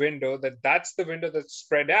understand that window, that's the window that's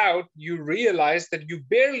spread out, you realize that you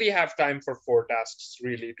barely have time for 4 tasks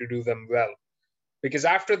really to do them well. Because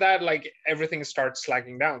after that, like, everything starts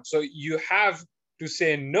slacking down. So you have to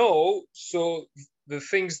say no, so the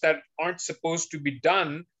things that aren't supposed to be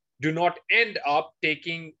done do not end up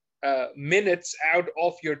taking minutes out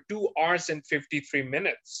of your 2 hours and 53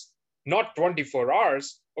 minutes, not 24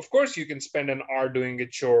 hours. Of course, you can spend an hour doing a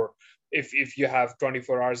chore if you have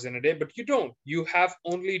 24 hours in a day, but you don't. You have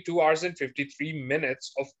only 2 hours and 53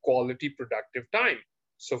 minutes of quality productive time.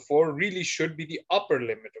 So 4 really should be the upper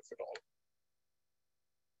limit of it all.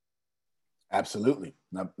 Absolutely.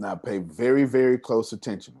 Now pay very, very close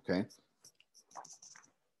attention, okay?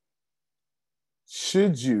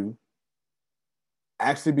 Should you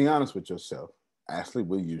actually be honest with yourself? Ashley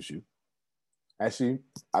will use you. Actually,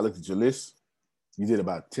 I looked at your list. You did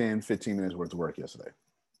about 10, 15 minutes worth of work yesterday.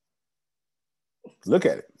 Look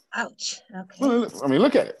at it. Ouch. Okay. I mean,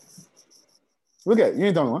 look at it. Look at it. You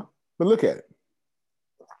ain't the only one, but look at it.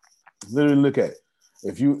 Literally look at it.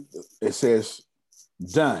 It says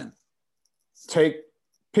done. Take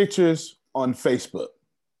pictures on Facebook.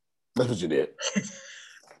 That's what you did.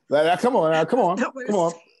 Come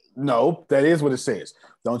on. No, that is what it says.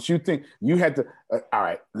 Don't you think you had to? All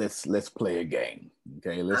right, let's play a game.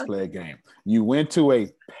 Okay, let's play a game. You went to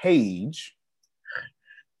a page.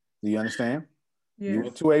 Do you understand? Yes. You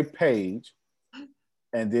went to a page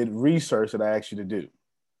and did research that I asked you to do.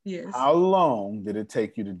 Yes. How long did it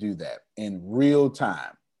take you to do that in real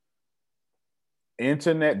time?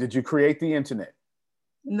 Internet? Did you create the internet?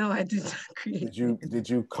 No, I did not create. Did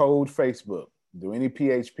you code Facebook? Do any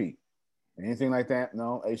PHP? Anything like that?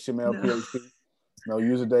 No. HTML, no. PHP? No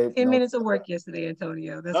user data? 10 minutes of work yesterday,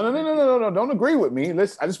 Antonio. No. Don't agree with me. I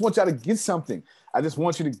just want y'all to get something. I just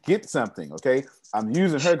want you to get something, okay? I'm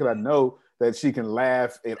using her because I know that she can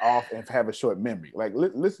laugh it off and have a short memory. Like,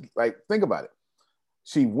 listen, like, think about it.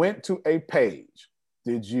 She went to a page.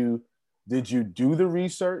 Did you do the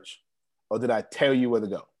research, or did I tell you where to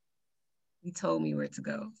go? You told me where to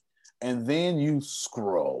go. And then you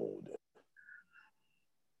scrolled.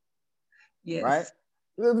 Yes. Right?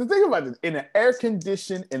 The thing about this, in an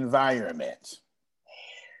air-conditioned environment,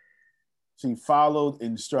 She followed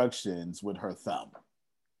instructions with her thumb.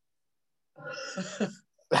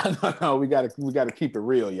 No, we gotta keep it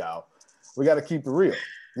real, y'all. We gotta keep it real.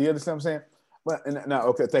 Do you understand what I'm saying? But no,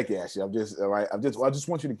 okay, thank you, Ashley. I'm just all right. I just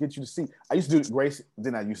want you to get you to see. I used to do Grace,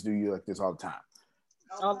 then I used to do you like this all the time.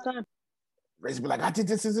 All the time. Grace would be like, I did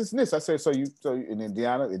this, and this. I said, so and then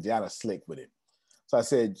Deanna slick with it. So I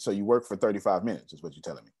said, so you work for 35 minutes, is what you're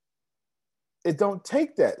telling me. It don't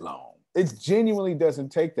take that long. It genuinely doesn't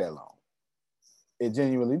take that long. It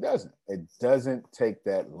genuinely doesn't. It doesn't take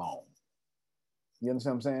that long. You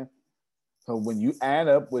understand what I'm saying? So when you add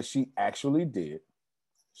up what she actually did,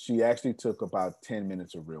 she actually took about 10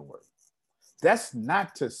 minutes of real work. That's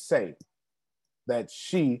not to say that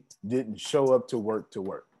she didn't show up to work.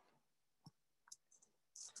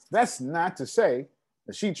 That's not to say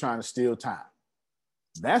that she's trying to steal time.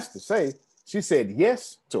 That's to say she said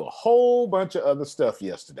yes to a whole bunch of other stuff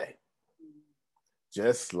yesterday.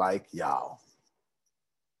 Just like y'all.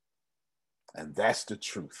 And that's the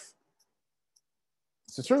truth.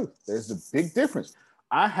 It's the truth. There's a big difference.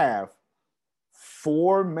 I have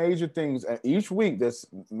 4 major things each week.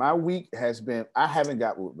 My week has been, I haven't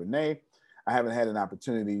got with Renee. I haven't had an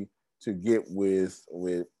opportunity to get with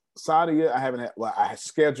Sadia. I had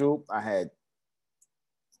scheduled. I had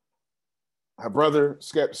her brother,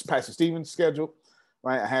 Pastor Stevens, scheduled,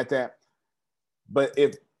 right? I had that. But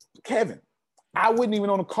Kevin, I wasn't even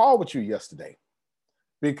on a call with you yesterday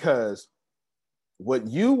because what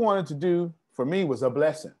you wanted to do for me was a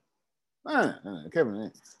blessing.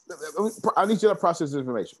 Kevin, I need you to process this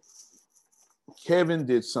information. Kevin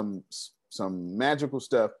did some magical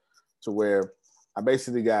stuff to where I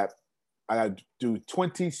basically got to do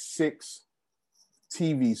 26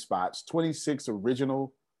 TV spots, 26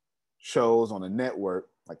 original shows on the network,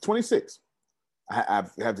 like 26. I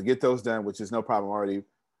have to get those done, which is no problem already.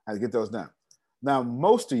 I have to get those done. Now,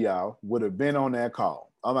 most of y'all would have been on that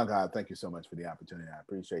call. Oh my God, thank you so much for the opportunity. I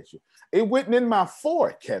appreciate you. It wasn't in my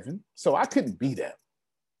fort, Kevin, so I couldn't be there.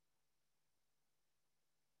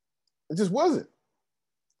 It just wasn't.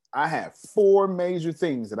 I had 4 major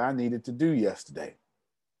things that I needed to do yesterday.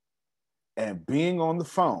 And being on the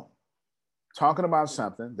phone, talking about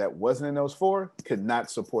something that wasn't in those 4 could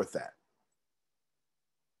not support that.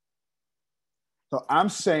 So I'm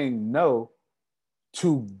saying no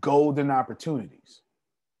to golden opportunities.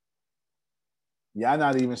 Y'all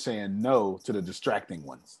not even saying no to the distracting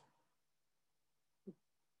ones.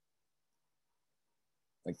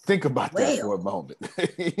 Like, think about that for a moment.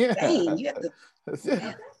 Yeah. Dang, you have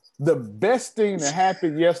to... The best thing that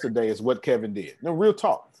happened yesterday is what Kevin did. No, real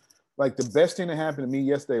talk. Like, the best thing that happened to me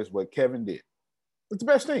yesterday is what Kevin did. It's the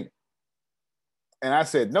best thing. And I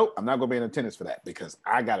said, nope, I'm not going to be in attendance for that because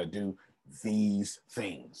I got to do these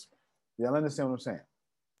things. Y'all understand what I'm saying?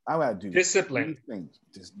 I got to do discipline. These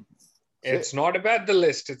things. It's not about the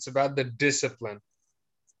list. It's about the discipline.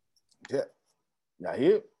 Yeah. Y'all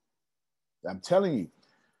hear? I'm telling you.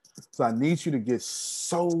 So I need you to get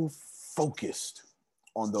so focused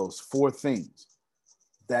on those 4 things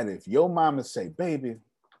that if your mama say, baby,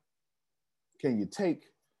 can you take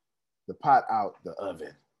the pot out the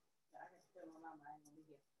oven?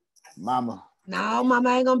 Mama. No,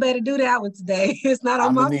 Mama ain't gonna be able to do that one today. It's not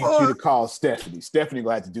on my I'm gonna need you to call Stephanie. Stephanie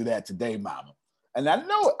gonna have to do that today, Mama. And I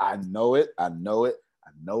know it. I know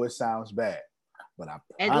it sounds bad, but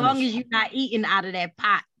as long as you're not eating out of that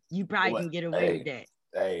pot, you probably can get away with that.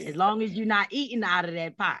 Hey. As long as you're not eating out of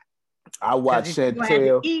that pot. I watch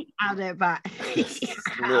Chantel eat out of that pot.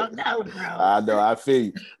 I don't know, bro. I know. I feel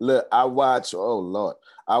you. Look, I watch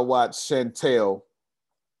Chantel.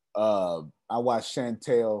 I watched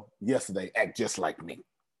Chantel yesterday act just like me.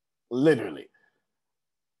 Literally.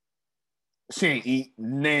 She ain't eat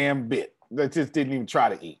damn bit. They just didn't even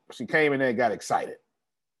try to eat. She came in there and got excited.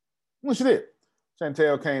 What she did?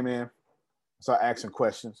 Chantel came in, started asking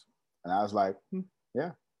questions, and I was like,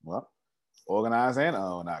 yeah, well, organized and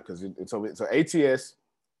not, because so ATS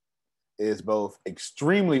is both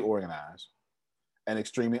extremely organized and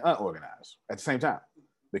extremely unorganized at the same time,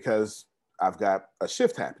 because I've got a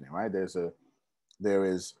shift happening, right? There's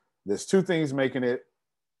 2 things making it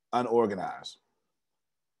unorganized.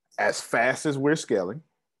 As fast as we're scaling,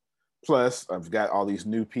 plus I've got all these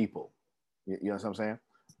new people. You know what I'm saying?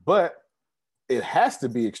 But it has to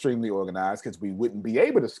be extremely organized because we wouldn't be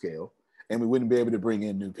able to scale and we wouldn't be able to bring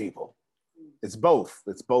in new people. It's both.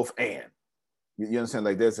 It's both and. You understand?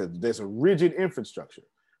 Like there's a rigid infrastructure,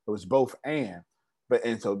 but it's both and.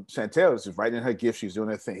 And so Chantel is just right in her gift. She's doing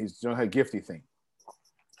her thing. He's doing her gifty thing.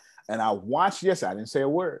 And I watched yesterday. I didn't say a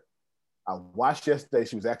word. I watched yesterday.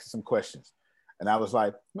 She was asking some questions. And I was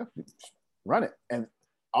like, run it. And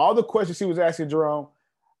all the questions she was asking Jerome,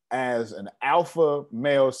 as an alpha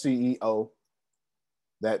male CEO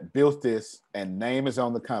that built this and name is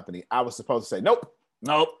on the company, I was supposed to say, nope,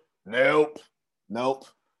 nope, nope, nope,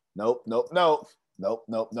 nope, nope, nope, nope,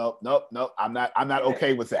 nope, nope, nope, nope. I'm not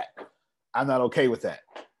okay with that. I'm not okay with that.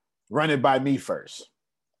 Run it by me first.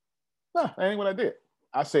 No, that ain't what I did.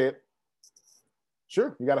 I said,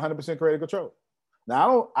 sure, you got 100% creative control.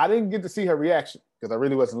 Now, I didn't get to see her reaction because I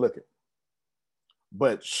really wasn't looking.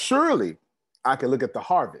 But surely I could look at the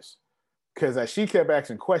harvest because as she kept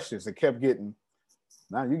asking questions and kept getting,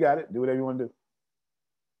 now you got it, do whatever you want to do.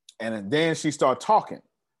 And then she started talking.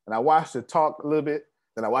 And I watched her talk a little bit.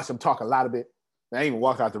 Then I watched him talk a lot of it. Then I even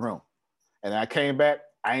walked out the room. And I came back.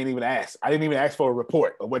 I didn't even ask for a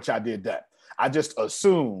report of what y'all did that. I just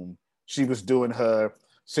assumed she was doing her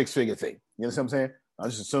 6-figure thing. You know what I'm saying? I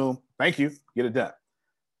just assumed, thank you, get it done.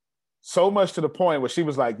 So much to the point where she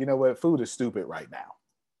was like, you know what, food is stupid right now.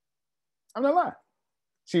 I'm not lying.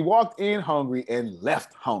 She walked in hungry and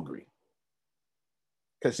left hungry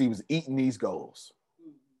because she was eating these goals.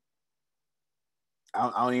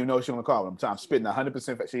 I don't even know what she want to call it. I'm spitting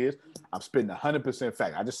 100% fact. She is. I'm spitting 100%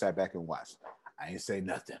 fact. I just sat back and watched. I ain't say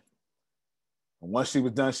nothing. And once she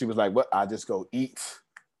was done, she was like, "What? I just go eat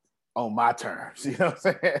on my terms." You know what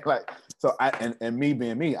I'm saying? Like, so and me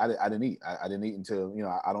being me, I didn't eat. I didn't eat until, you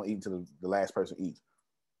know, I don't eat until the last person eats.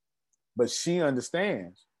 But she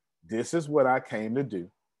understands this is what I came to do,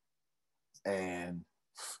 and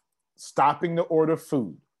stopping to order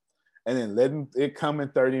food, and then letting it come in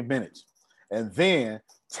 30 minutes, and then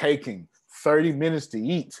taking 30 minutes to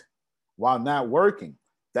eat while not working.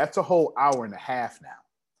 That's a whole hour and a half now.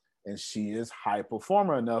 And she is high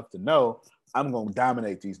performer enough to know I'm going to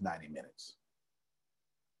dominate these 90 minutes.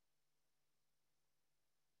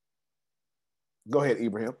 Go ahead,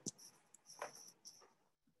 Ibrahim.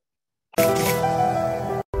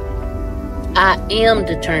 I am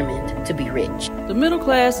determined to be rich. The middle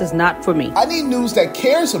class is not for me. I need news that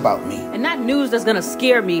cares about me. And not news that's gonna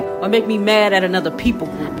scare me or make me mad at another people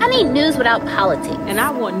group. I need news without politics. And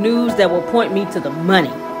I want news that will point me to the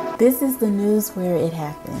money. This is the news where it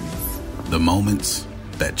happens. The moments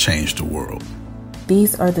that change the world.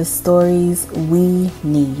 These are the stories we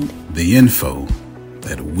need. The info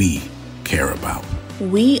that we care about.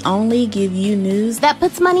 We only give you news that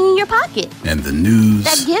puts money in your pocket. And the news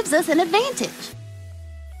that gives us an advantage.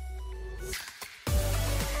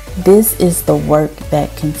 This is the work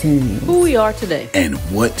that continues. Who we are today. And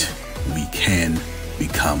what we can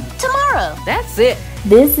become tomorrow. That's it.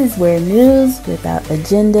 This is where news without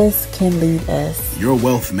agendas can lead us. Your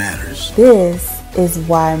wealth matters. This is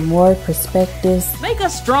why more perspectives make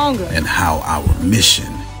us stronger. And how our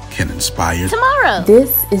mission can inspire tomorrow.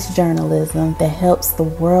 This is journalism that helps the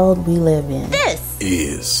world we live in. This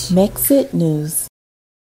is Mexit News.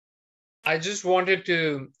 I just wanted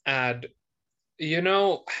to add, you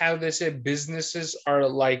know how they say businesses are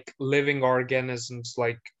like living organisms,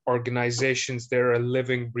 like organizations, they're a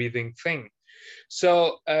living, breathing thing.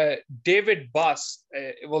 So David Buss,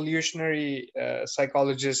 evolutionary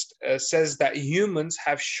psychologist, says that humans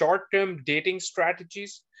have short-term dating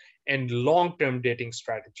strategies and long-term dating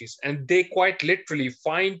strategies. And they quite literally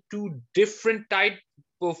find two different types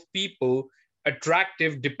of people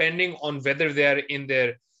attractive depending on whether they're in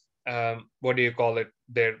their,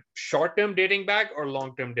 their short-term dating bag or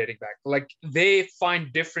long-term dating bag. Like they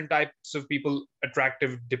find different types of people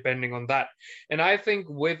attractive depending on that. And I think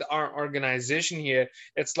with our organization here,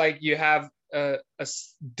 it's like you have a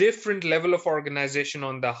different level of organization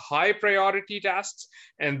on the high priority tasks,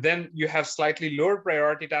 and then you have slightly lower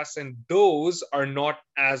priority tasks, and those are not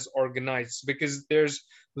as organized because there's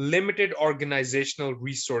limited organizational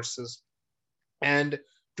resources. And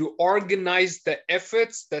to organize the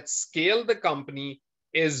efforts that scale the company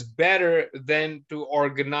is better than to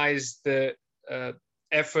organize the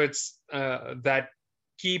efforts that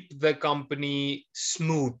keep the company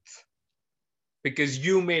smooth, because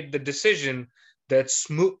you made the decision that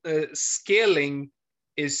scaling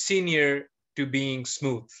is senior to being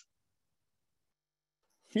smooth.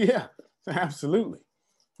 Yeah, absolutely.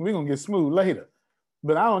 We're going to get smooth later,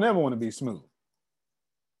 but I don't ever want to be smooth.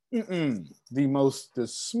 The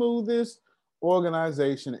smoothest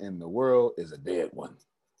organization in the world is a dead one.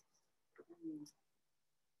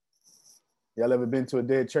 Y'all ever been to a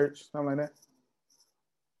dead church? Something like that?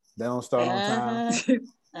 They don't start on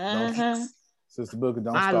time. Sister Booker,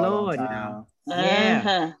 don't start Lord, on time.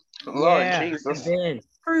 Yeah. Lord yeah. Jesus.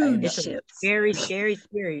 It's scary, scary,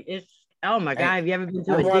 scary. It's, oh my God, have you ever been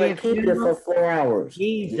to a dead keep it for 4 hours.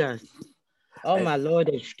 Jesus. Oh my Lord,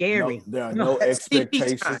 it's scary. No, there are no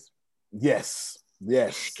expectations. Yes.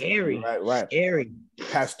 Yes. Scary. Right. Scary.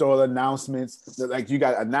 Pastoral announcements. Like you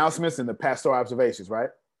got announcements and the pastoral observations, right?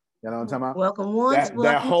 You know what I'm talking about? Welcome once,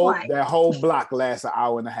 that whole block lasts an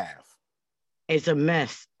hour and a half. It's a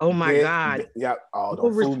mess. Oh my God. Yeah. Oh, no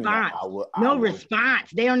don't fool me response. now. No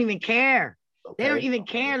response. They don't even care. Okay. They don't even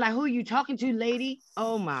care. Like, who are you talking to, lady?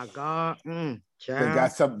 Oh my God. They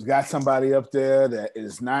got somebody up there that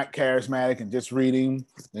is not charismatic and just reading.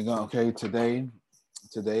 They're going, okay, today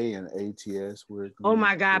in ATS, we're going. Oh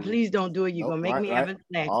my God, please don't do it. You're gonna make me have a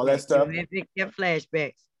flashback. All that stuff. Get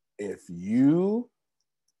flashbacks. If you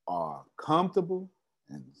are comfortable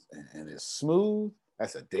and it's smooth,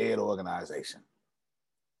 that's a dead organization.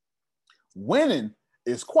 Winning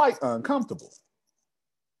is quite uncomfortable.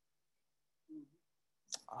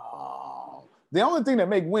 The only thing that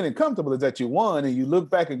makes winning comfortable is that you won and you look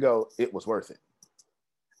back and go, it was worth it.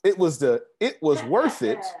 It was worth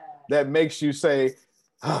it that makes you say,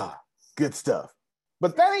 good stuff.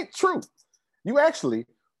 But that ain't true. You actually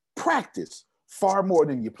practice far more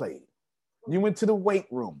than you played. You went to the weight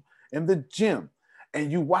room and the gym and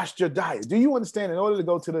you watched your diet. Do you understand, in order to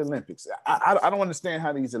go to the Olympics, I don't understand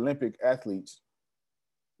how these Olympic athletes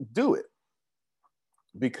do it.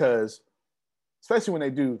 Because especially when they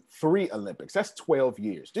do 3 Olympics, that's 12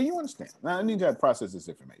 years. Do you understand? Now, I need you to process this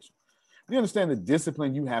information. Do you understand the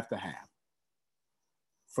discipline you have to have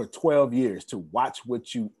for 12 years to watch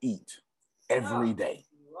what you eat every day?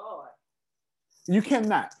 Lord. You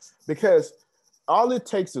cannot, because all it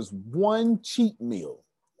takes is one cheat meal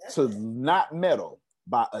to not medal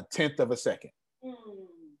by 1/10 of a second.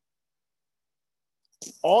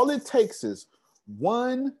 All it takes is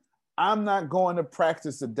one, I'm not going to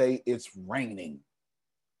practice today, it's raining,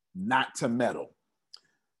 not to medal.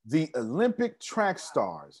 The Olympic track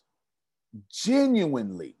stars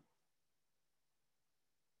genuinely,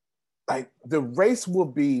 like the race it'll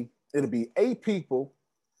be 8 people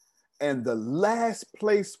and the last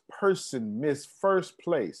place person missed first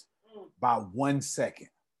place by 1 second.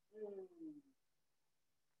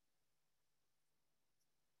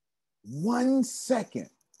 1 second.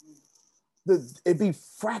 It'd be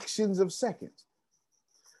fractions of seconds.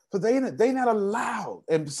 So they not allowed.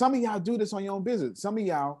 And some of y'all do this on your own business. Some of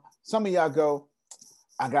y'all go,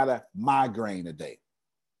 I got a migraine today.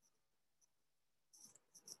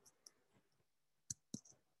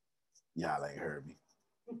 Y'all ain't heard me.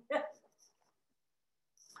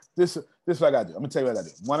 This is what I gotta do. I'm gonna tell you what I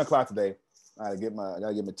gotta do. 1 o'clock today, I gotta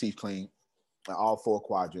get my teeth clean. All 4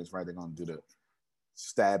 quadrants, right? They're gonna do the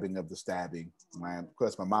stabbing of the stabbing. Right? Of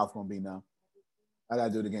course, my mouth gonna be numb. I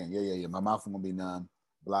gotta do it again. Yeah. My mouth gonna be numb.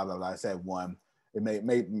 Blah blah blah. I said 1. It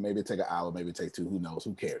maybe take an hour, maybe take 2. Who knows?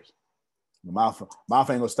 Who cares? My mouth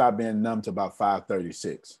ain't gonna stop being numb to about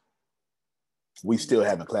 5:36. We still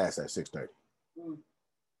having class at 6:30.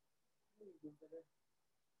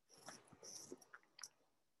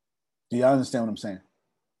 Do y'all understand what I'm saying?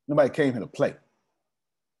 Nobody came here to play.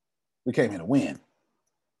 We came here to win.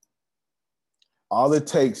 All it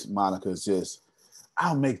takes, Monica, is just,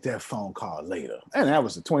 I'll make that phone call later. And that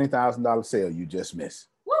was a $20,000 sale you just missed.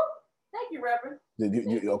 Woo! Thank you, Reverend.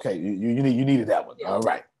 You needed that one. Yeah. All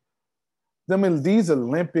right. These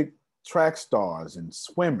Olympic track stars and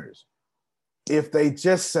swimmers, if they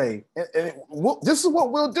just say, this is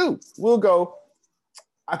what we'll do. We'll go,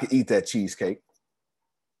 I could eat that cheesecake.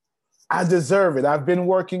 I deserve it. I've been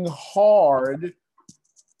working hard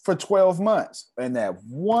for 12 months. And that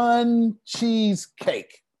one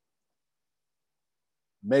cheesecake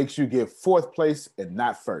makes you get 4th place and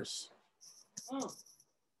not 1st.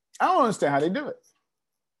 I don't understand how they do it.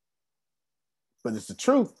 But it's the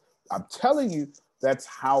truth. I'm telling you, that's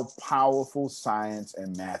how powerful science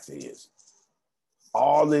and math is.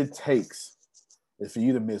 All it takes is for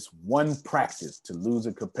you to miss 1 practice to lose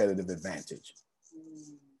a competitive advantage.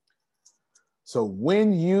 So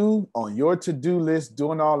when you, on your to-do list,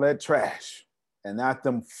 doing all that trash, and not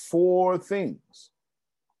them 4 things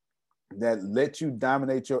that let you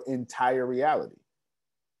dominate your entire reality,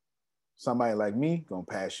 somebody like me gonna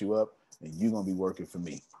pass you up, and you're gonna be working for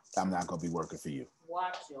me. I'm not gonna be working for you.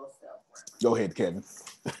 Watch yourself. Go ahead, Kevin.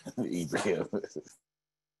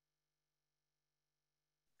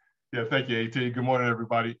 Yeah, thank you, AT. Good morning,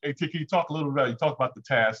 everybody. AT, can you talk a little bit? You talked about the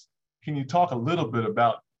task. Can you talk a little bit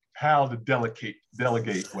about how to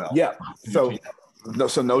delegate well? Yeah. So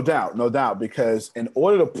no doubt, because in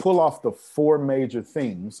order to pull off the 4 major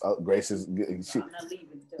things, Grace is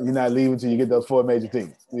you're not leaving until you get those 4 major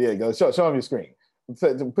things. Yeah, go show them your screen.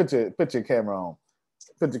 Put your camera on.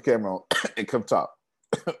 Put your camera on and come talk.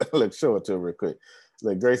 Look, show it to her real quick.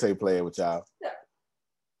 Look, Grace ain't playing with y'all.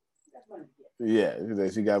 Yeah,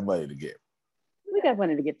 she got money to get. we got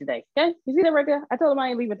plenty to get today. Okay, you see that right there? I told him I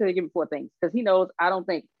ain't leaving until they give me 4 things because he knows I don't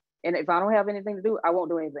think, and if I don't have anything to do, I won't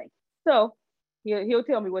do anything. So he'll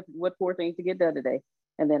tell me what 4 things to get done today,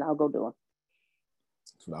 and then I'll go do them.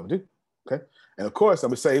 That's what I would do. Okay, and of course I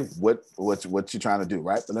would say what you're trying to do,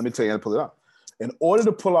 right? But let me tell you how to pull it off. In order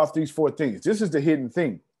to pull off these 4 things, this is the hidden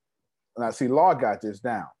thing. And I see Law got this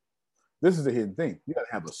down. This is the hidden thing. You got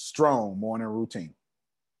to have a strong morning routine.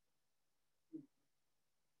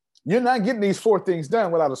 You're not getting these 4 things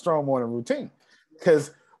done without a strong morning routine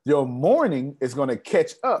because your morning is going to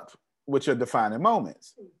catch up with your defining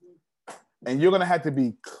moments. And you're going to have to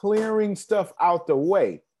be clearing stuff out the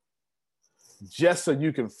way just so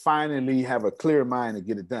you can finally have a clear mind to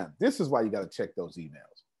get it done. This is why you got to check those emails.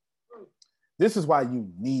 This is why you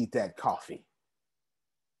need that coffee.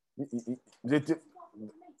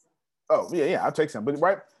 Oh, yeah, I'll take some. But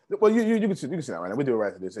right, well, you can see that right now. We do it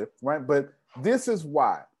right after this, right? But this is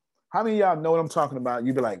why. How many of y'all know what I'm talking about?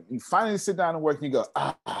 You be like, you finally sit down and work and you go,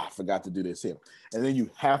 I forgot to do this here. And then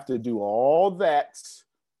you have to do all that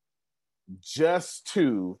just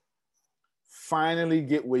to finally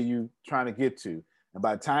get where you're trying to get to. And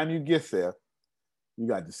by the time you get there, you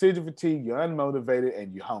got decision fatigue, you're unmotivated,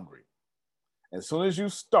 and you're hungry. As soon as you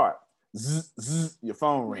start, your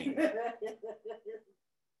phone rings.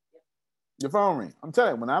 Your phone rings. I'm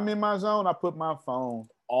telling you, when I'm in my zone, I put my phone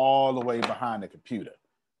all the way behind the computer.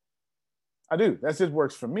 I do. That just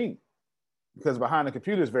works for me because behind the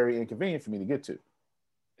computer is very inconvenient for me to get to.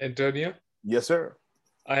 Antonio? Yes, sir.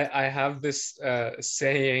 I have this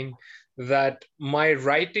saying that my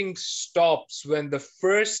writing stops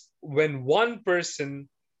when one person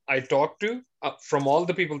I talk to, from all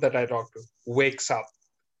the people that I talk to, wakes up.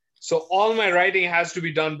 So all my writing has to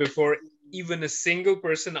be done before even a single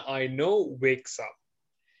person I know wakes up.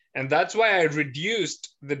 And that's why I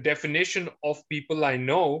reduced the definition of people I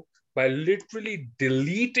know by literally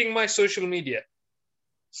deleting my social media.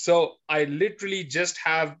 So I literally just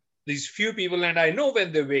have these few people and I know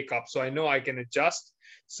when they wake up, so I know I can adjust.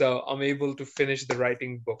 So I'm able to finish the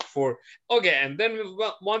writing before. Okay, and then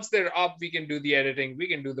once they're up, we can do the editing, we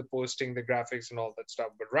can do the posting, the graphics and all that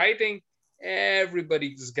stuff. But writing,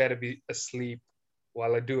 everybody's got to be asleep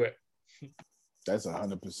while I do it. That's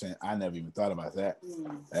 100%. I never even thought about that.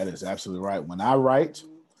 That is absolutely right. When I write,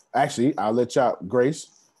 actually, I'll let y'all, Grace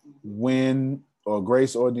or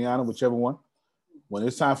Deanna, whichever one, when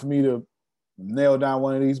it's time for me to nail down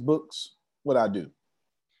one of these books, what I do?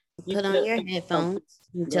 Put on your headphones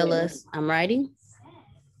and tell us I'm writing.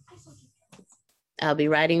 I'll be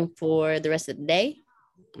writing for the rest of the day.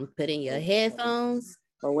 Put in your headphones.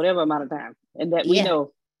 For whatever amount of time. And that we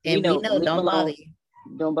know. And we know, don't bother you.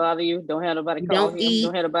 Don't bother you. Don't have nobody call him. Eat.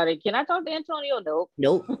 Don't have nobody. Can I talk to Antonio? Nope.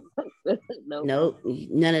 Nope. Nope.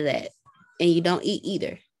 None of that. And you don't eat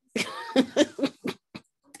either.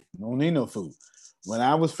 Don't need no food. When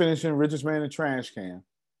I was finishing Richest Man in the Trash Can,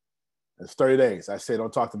 it's 30 days. I said,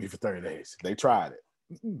 don't talk to me for 30 days. They tried it.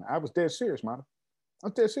 I was dead serious, man. I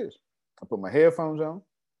was dead serious. I put my headphones on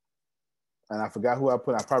and I forgot who I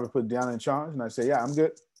put. I probably put Deanna in charge and I said, yeah, I'm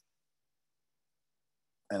good.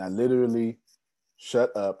 And I literally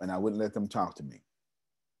shut up and I wouldn't let them talk to me.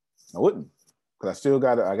 I wouldn't, because I still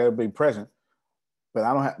gotta be present. But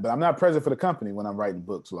I'm not present for the company when I'm writing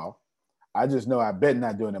books, Law. I just know I better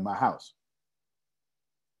not do it in my house.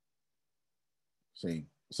 See,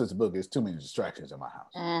 since the book is too many distractions in my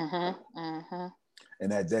house.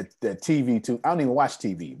 And that TV too. I don't even watch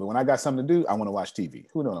TV, but when I got something to do, I want to watch TV.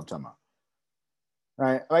 Who knows what I'm talking about?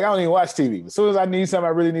 Right? Like I don't even watch TV. But as soon as I need something I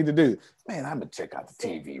really need to do, man, I'm gonna check out the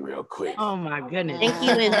TV real quick. Oh my goodness. Thank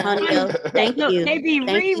you, Antonio. Thank you. They be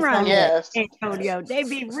reruns, Yes. Antonio. They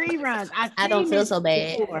be reruns. I don't feel so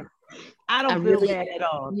bad. Before. I don't feel bad at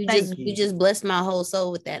all. You just blessed my whole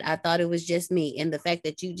soul with that. I thought it was just me. And the fact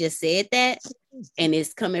that you just said that and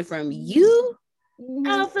it's coming from you,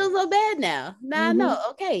 I don't feel so bad now. Now I know.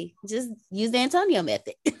 Okay, just use the Antonio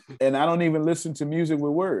method. And I don't even listen to music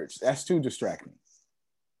with words. That's too distracting.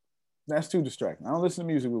 That's too distracting. I don't listen to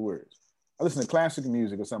music with words. I listen to classical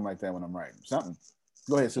music or something like that when I'm writing. Something.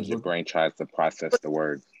 Go ahead, Sister. Your brain tries to process the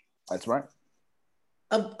words. That's right.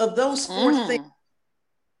 Of those 4 things,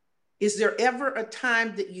 is there ever a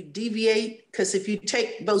time that you deviate? Because if you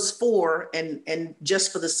take those 4 and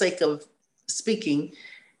just for the sake of speaking,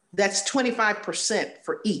 that's 25%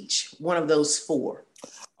 for each one of those 4.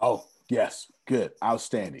 Oh, yes. Good.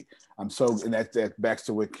 Outstanding. And that backs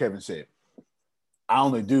to what Kevin said. I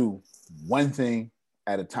only do one thing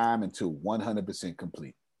at a time until 100%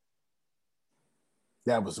 complete.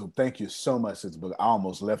 That was thank you so much, but I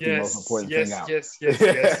almost left the most important thing out. Yes.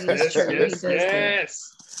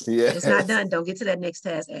 It's not done. Don't get to that next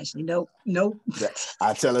task, Ashley. Nope.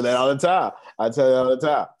 I tell her that all the time.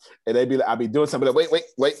 And I'll be doing something like,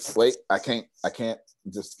 wait. I can't.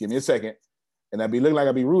 Just give me a second. And I'd be looking like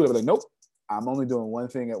I'd be rude. I'd be like, nope. I'm only doing one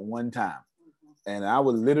thing at one time. And I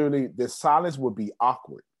would literally, the silence would be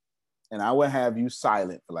awkward. And I would have you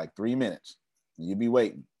silent for like 3 minutes. And you'd be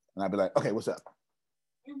waiting. And I'd be like, okay, what's up?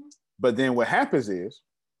 But then what happens is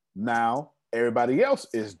now everybody else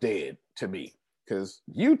is dead to me because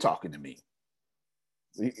you talking to me.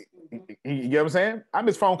 You get what I'm saying? I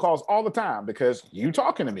miss phone calls all the time because you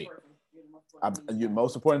talking to me. The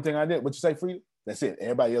most important thing I did, what you say, Frida? That's it.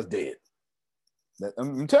 Everybody else dead.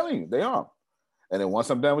 I'm telling you, they are. And then once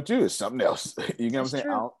I'm done with you, it's something else. You get what I'm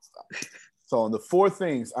saying? So on the 4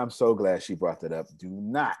 things, I'm so glad she brought that up. Do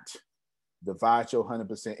not divide your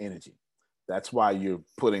 100% energy. That's why you're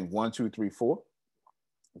putting 1, 2, 3, 4.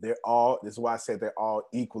 This is why I said they're all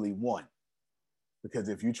equally 1. Because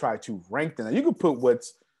if you try to rank them, you can put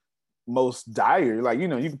what's most dire, like, you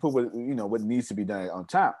can put what needs to be done on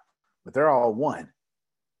top, but they're all 1.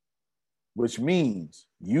 Which means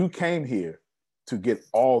you came here to get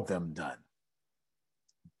all them done.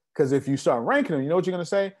 Because if you start ranking them, you know what you're going to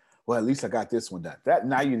say? Well, at least I got this one done.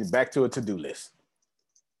 Now you're back to a to-do list.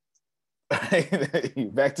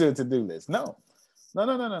 Back to a to-do list. No.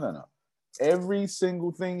 Every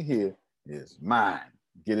single thing here is mine.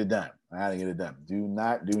 Get it done. I gotta get it done. Do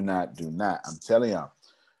not. I'm telling y'all.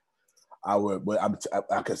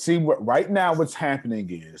 I can see right now what's happening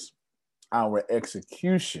is our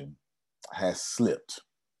execution has slipped.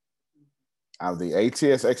 The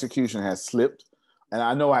ATS execution has slipped. And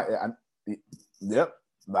I know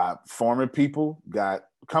my former people got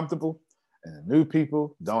comfortable and the new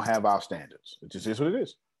people don't have our standards. It just is what it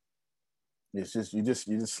is. It's just, you just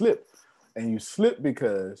slip. And you slip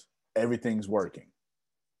because everything's working.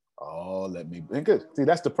 Oh, let me think. See,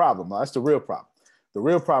 that's the problem. That's the real problem. The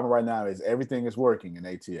real problem right now is everything is working in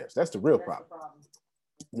ATS. That's the real problem.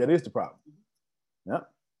 That is the problem. Yeah,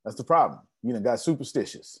 that's the problem. You done got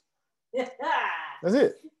superstitious. That's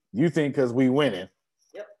it. You think because we winning,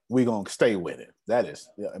 we gonna stay winning. That is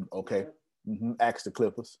okay. Ask the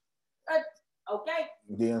Clippers. Okay.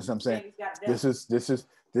 You know what I'm saying?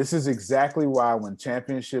 This is exactly why when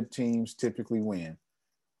championship teams typically win,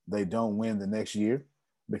 they don't win the next year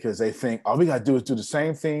because they think all we gotta do is do the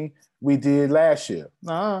same thing we did last year.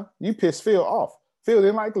 Nah, you pissed Phil off. Phil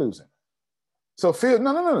didn't like losing. So Phil,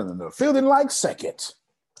 no. Phil didn't like second.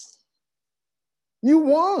 You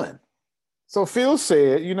won. So Phil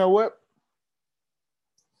said, you know what?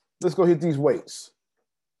 Let's go hit these weights.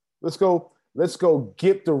 Let's go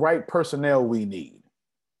get the right personnel we need.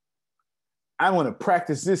 I want to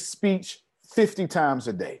practice this speech 50 times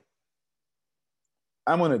a day.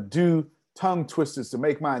 I'm going to do tongue twisters to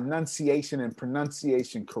make my enunciation and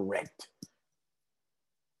pronunciation correct.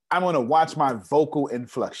 I'm going to watch my vocal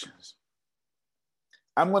inflections.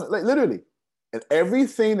 I'm going to literally, and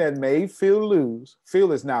everything that made Phil lose,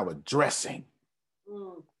 Phil is now addressing.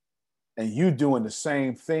 And you doing the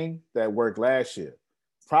same thing that worked last year.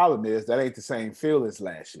 Problem is that ain't the same Phil as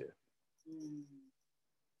last year.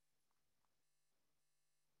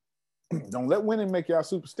 Don't let winning make y'all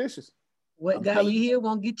superstitious. What got you here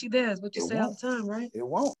won't get you there is what you say all the time, right? It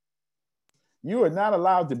won't. You are not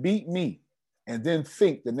allowed to beat me and then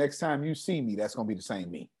think the next time you see me, that's going to be the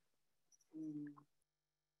same me.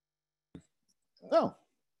 No.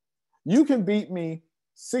 You can beat me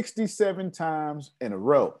 67 times in a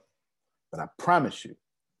row, but I promise you,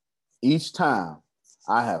 each time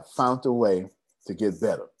I have found a way to get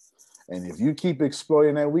better. And if you keep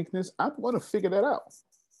exploiting that weakness, I'm going to figure that out.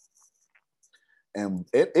 And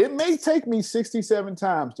it may take me 67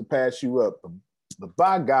 times to pass you up, but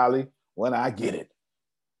by golly, when I get it,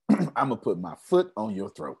 I'm going to put my foot on your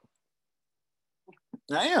throat.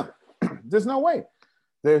 I am. There's no way.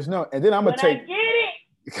 There's no, and then I'm going to take. I get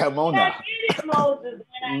it. Come on when now. I get it, Moses.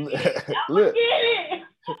 When I get it. I'm Look. going to get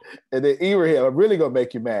it. And then Ibrahim, I'm really going to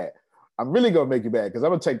make you mad. I'm really going to make you mad because I'm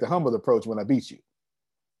going to take the humble approach when I beat you.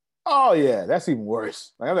 Oh, yeah, that's even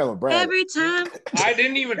worse. Like, I'm not going to brag. Every time. I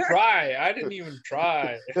didn't even try.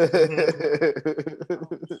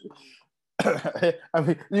 I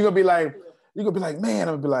mean, you're going to be like, man, I'm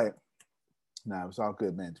going to be like, nah, it's all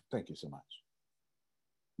good, man. Thank you so much.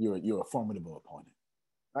 You're a formidable opponent.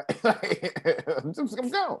 I'm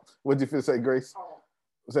gone. What did you feel say, Grace?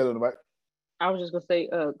 What's that on the mic? I was just gonna say,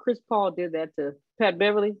 Chris Paul did that to Pat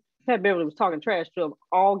Beverly. Pat Beverly was talking trash to him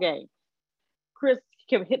all game. Chris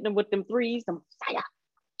kept hitting him with them threes,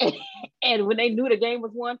 and when they knew the game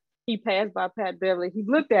was won, He passed by Pat Beverly. He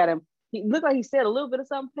looked at him. He looked like he said a little bit of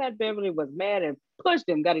something. Pat Beverly was mad and pushed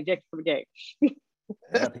him, got ejected from the game.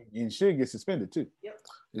 He should get suspended too. Yep.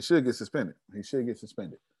 He should get suspended.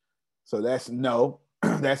 So that's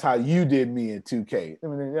that's how you did me in 2K. I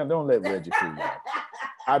mean, don't let Reggie fool you.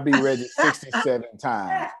 I beat Reggie 67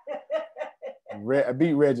 times. I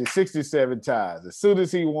beat Reggie 67 times. As soon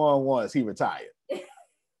as he won once, he retired.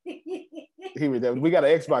 We got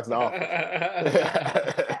an Xbox in the office.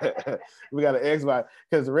 We got an Xbox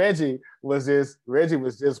because Reggie was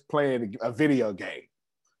just playing a video game.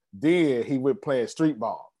 Then he went playing street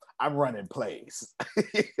ball. I'm running plays.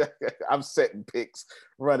 I'm setting picks,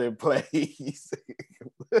 running plays,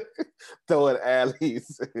 throwing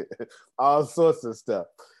alleys, all sorts of stuff.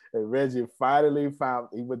 And Reggie finally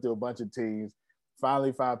he went through a bunch of teams,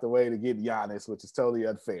 finally found the way to get Giannis, which is totally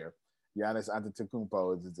unfair. Giannis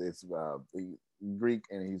Antetokounmpo is Greek,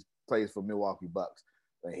 and he plays for Milwaukee Bucks.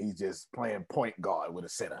 And he's just playing point guard with a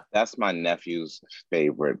center. That's my nephew's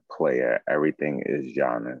favorite player. Everything is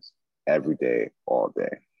Giannis. Every day, all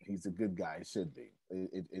day. He's a good guy. It should be.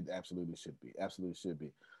 It absolutely should be. Absolutely should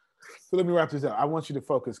be. So let me wrap this up. I want you to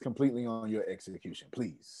focus completely on your execution.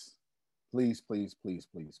 Please. Please, please, please,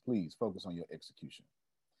 please, please focus on your execution.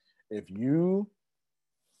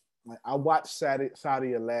 I watched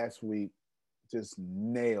Sadia last week just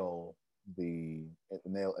nail in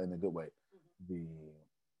a good way.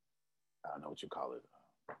 I don't know what you call it,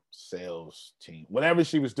 sales team, whatever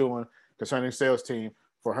she was doing concerning sales team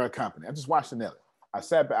for her company. I just watched the nail it. I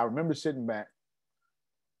sat back. I remember sitting back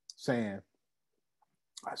saying,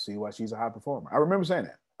 I see why she's a high performer. I remember saying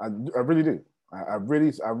that. I really do. I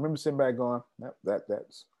remember sitting back going,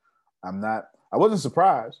 I wasn't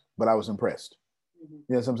surprised, but I was impressed. Mm-hmm. You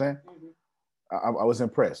know what I'm saying? Mm-hmm. I was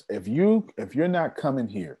impressed. If you're not coming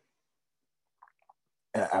here,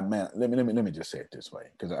 let me just say it this way,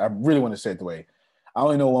 because I really want to say it the way. I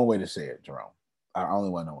only know one way to say it, Jerome. I only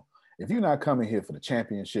want to know. If you're not coming here for the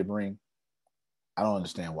championship ring, I don't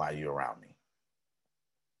understand why you're around me.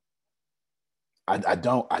 I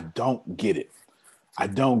don't get it. I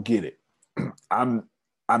don't get it. I'm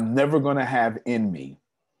never gonna have in me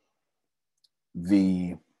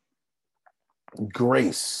the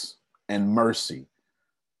grace and mercy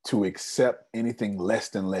to accept anything less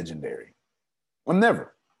than legendary. I'm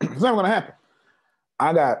never. It's never gonna happen.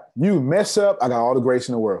 You mess up, I got all the grace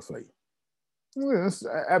in the world for you. That's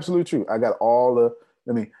absolutely true. I got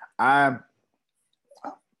I'm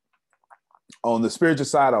on the spiritual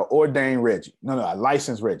side, I ordained Reggie. I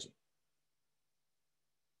licensed Reggie.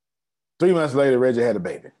 3 months later, Reggie had a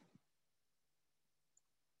baby.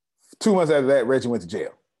 2 months after that, Reggie went to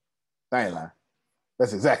jail. I ain't lying.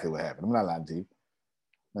 That's exactly what happened. I'm not lying to you.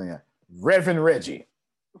 Yeah. Reverend Reggie.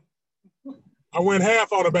 I went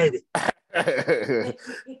half on the baby.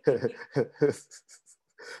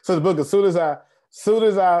 So the book, as soon as I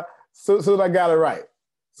got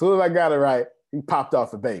it right, he popped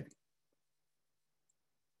off the baby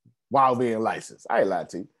while being licensed. I ain't lied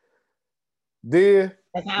to you.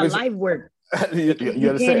 That's how life works. You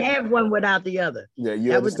can't have one without the other. Yeah,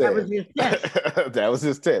 that was his test. That was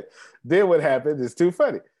his test. Then what happened is too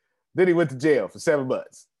funny. Then he went to jail for 7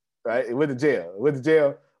 months. Right? He went to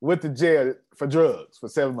jail for drugs for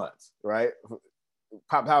 7 months. Right?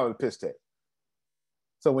 Popped out of the piss test.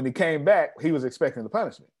 So when he came back, he was expecting the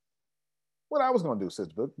punishment. What I was gonna do,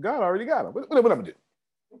 Sister Book, God already got him. What I'm gonna do?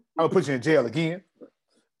 I'm gonna put you in jail again.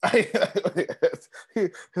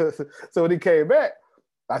 So when he came back,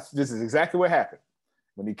 this is exactly what happened.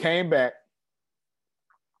 When he came back,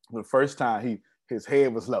 the first time his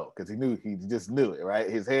head was low because he just knew it, right?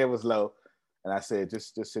 His head was low, and I said,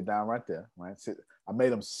 just sit down right there, right? I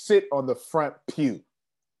made him sit on the front pew.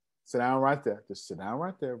 Sit down right there, just sit down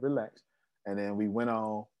right there, relax. And then we went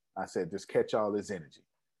on. I said, just catch all his energy.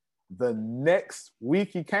 The next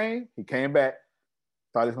week he came back,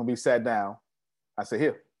 thought he was gonna be sat down. I said,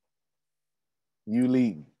 here, you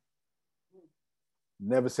lead me.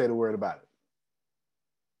 Never said a word about it.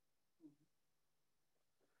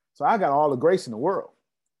 So I got all the grace in the world.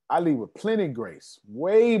 I lead with plenty of grace,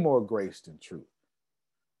 way more grace than truth.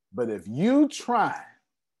 But if you try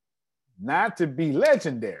not to be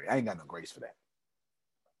legendary, I ain't got no grace for that.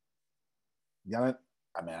 Y'all,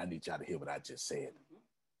 I need y'all to hear what I just said.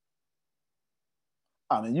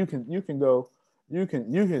 I mean, you can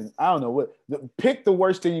I don't know pick the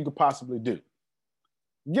worst thing you could possibly do.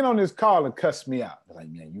 Get on this call and cuss me out. I'm like,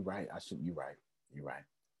 man, you right. You're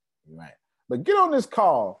right. But get on this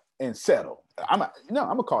call and settle. I'm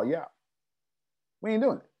gonna call you out. We ain't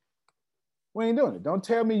doing it. Don't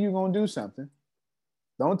tell me you're gonna do something.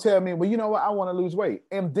 Don't tell me, well, you know what? I want to lose weight.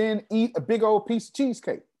 And then eat a big old piece of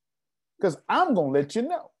cheesecake. because I'm going to let you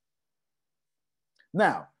know.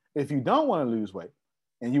 Now, if you don't want to lose weight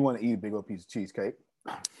and you want to eat a big old piece of cheesecake,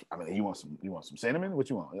 I mean, you want some cinnamon? What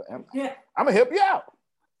you want? I'm gonna help you out.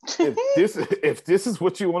 If this is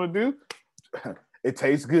what you want to do, it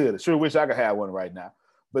tastes good. I sure wish I could have one right now.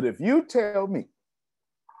 But if you tell me,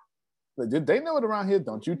 they know it around here.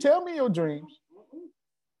 Don't you tell me your dreams.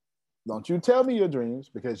 Don't you tell me your dreams,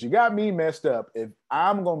 because you got me messed up if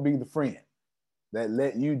I'm gonna be the friend that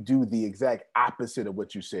let you do the exact opposite of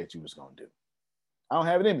what you said you was gonna do. I don't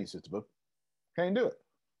have it in me, Sister Boo. Can't do it.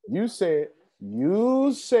 You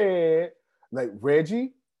said like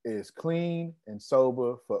Reggie is clean and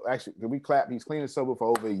sober for, actually, can we clap? He's clean and sober for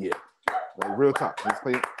over a year. Like, real talk. He's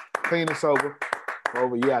clean and sober for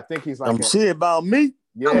over a year. I think he's like Don't say about me.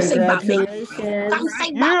 Yeah, Don't say about me.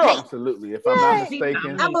 Absolutely. If I'm not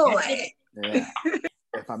mistaken,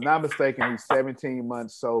 if I'm not mistaken, he's 17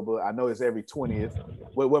 months sober. I know it's every 20th.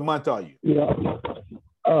 What month are you? Yeah,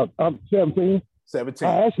 I'm 17. 17.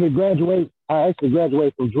 I actually graduate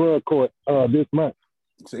from drug court this month.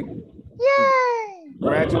 See? Yay!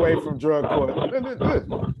 Graduate from drug court.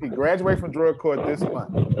 He graduated from drug court this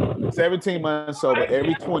month. 17 months sober.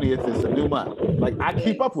 Every 20th is a new month. Like, I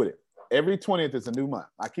keep up with it. Every 20th is a new month.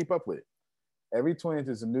 I keep up with it. Every 20th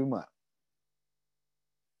is a new month.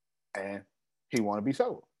 And he want to be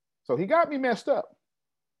sober. So he got me messed up.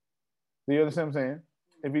 Do you understand what I'm saying?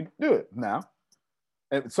 If you do it now,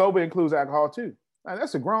 and sober includes alcohol too. Now,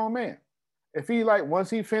 that's a grown man. If he once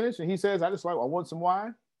he finished and he says, I want some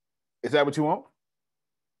wine. Is that what you want?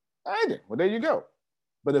 All right then. Well, there you go.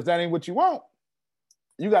 But if that ain't what you want,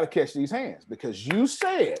 you got to catch these hands, because you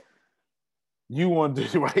said you want to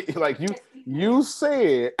do right. Like you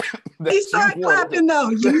said that he started clapping though.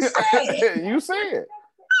 You said.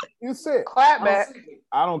 You said. Clap back.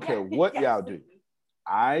 I don't care what y'all do.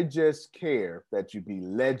 I just care that you be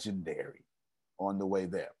legendary on the way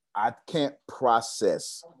there. I can't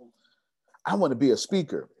process. I want to be a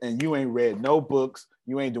speaker, and you ain't read no books.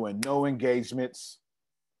 You ain't doing no engagements.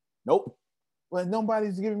 Nope. Well,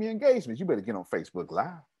 nobody's giving me engagements. You better get on Facebook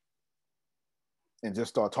Live and just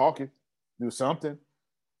start talking. Do something.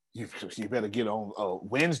 You better get on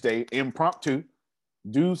Wednesday impromptu.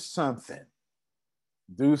 Do something.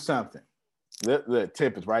 Do something. Look,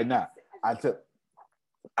 Tempest, right now. I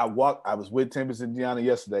was with Tempest and Deanna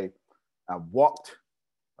yesterday. I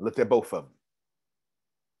looked at both of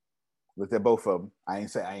them. I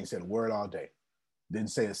ain't said a word all day.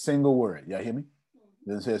 Didn't say a single word. Y'all hear me?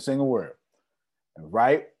 Didn't say a single word. And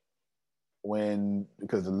right when,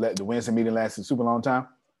 because the Wednesday meeting lasted a super long time,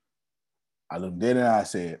 I looked dead in the eye. I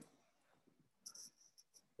said,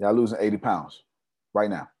 y'all losing 80 pounds right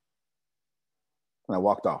now. And I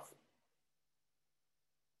walked off.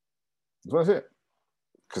 That's what I said.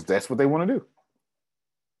 Because that's what they want to do.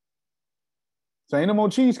 So ain't no more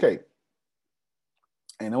cheesecake.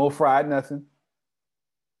 Ain't no more fried nothing.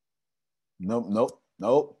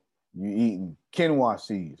 Nope. You eating quinoa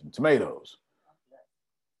seeds and tomatoes.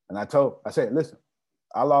 And I said, listen,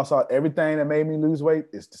 I lost everything that made me lose weight.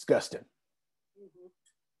 It's disgusting.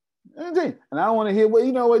 And I don't want to hear, well,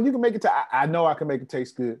 you know what, you can make it I know I can make it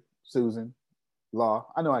taste good, Susan, Law.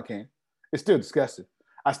 I know I can. It's still disgusting.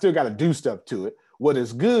 I still got to do stuff to it. What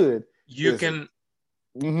is good, you can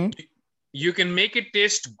make it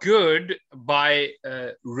taste good by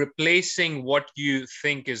replacing what you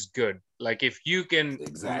think is good. Like if you can,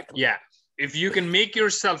 if you can make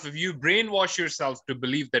yourself, if you brainwash yourself to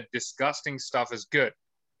believe that disgusting stuff is good,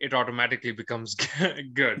 it automatically becomes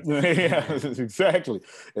good. Yeah, exactly.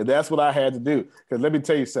 And that's what I had to do. Because let me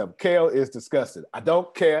tell you something, kale is disgusting. I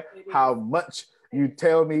don't care how much you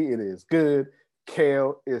tell me it is good.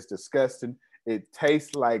 Kale is disgusting. It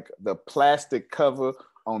tastes like the plastic cover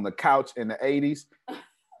on the couch in the 80s.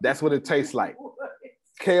 That's what it tastes like.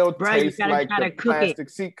 Kale tastes like the plastic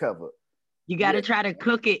seat cover. You got to try to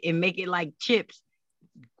cook it and make it like chips.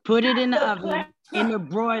 Put it in the oven, in the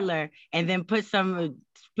broiler, and then put some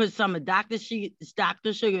of Dr.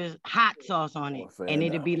 Sugar's hot sauce on it, and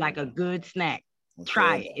it'll be like a good snack.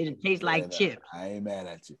 Try it. It'll taste like chips. I ain't mad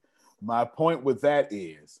at you. My point with that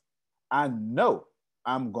is, I know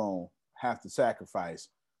I'm going to have to sacrifice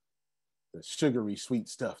the sugary, sweet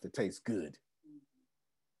stuff that tastes good.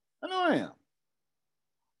 I know I am.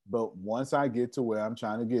 But once I get to where I'm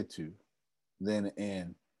trying to get to, then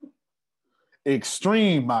in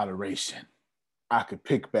extreme moderation, I could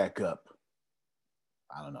pick back up,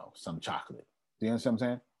 I don't know, some chocolate. Do you understand what I'm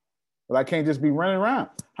saying? But I can't just be running around.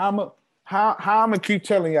 How am I going to keep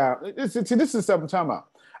telling y'all? This is something I'm talking about.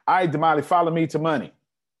 All right, Damali, follow me to money.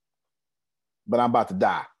 But I'm about to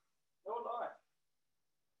die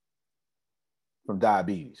from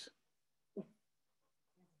diabetes.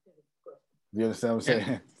 You understand what I'm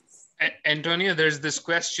saying? Antonio, there's this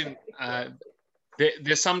question.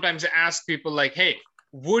 They sometimes ask people like, hey,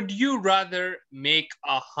 would you rather make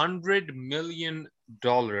 $100 million,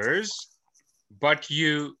 but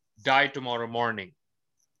you die tomorrow morning,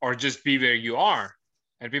 or just be where you are?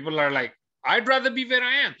 And people are like, I'd rather be where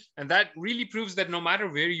I am. And that really proves that no matter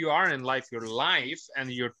where you are in life, your life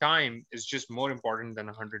and your time is just more important than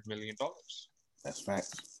 $100 million. That's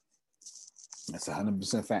facts. That's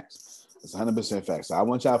 100% facts. That's 100% facts. So I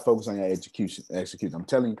want y'all to focus on your execution. I'm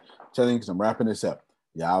telling you, because I'm wrapping this up.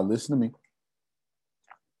 Y'all listen to me.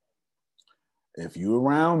 If you're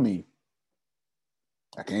around me,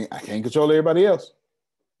 I can't control everybody else.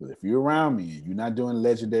 But if you're around me and you're not doing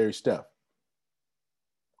legendary stuff,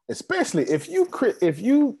 especially if you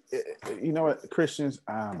know what, Christians,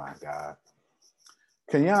 oh my God.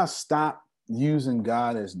 Can y'all stop using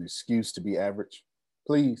God as an excuse to be average?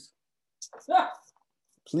 Please.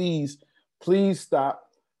 Please stop.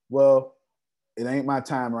 Well, it ain't my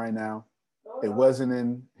time right now. It wasn't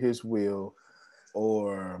in his will,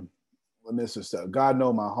 or this is stuff. God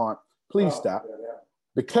know my heart. Please stop.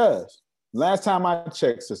 Because last time I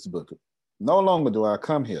checked, Sister Booker, no longer do I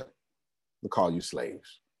come here to call you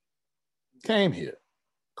slaves. Came here,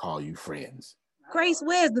 call you friends. Grace,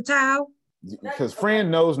 where's the towel? Because friend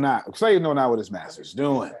knows not, slave know not what his master's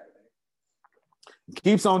doing. He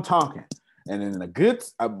keeps on talking. And in a good,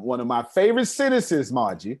 one of my favorite sentences,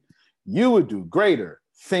 Margie, you would do greater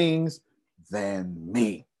things than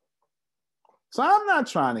me. So I'm not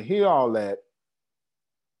trying to hear all that.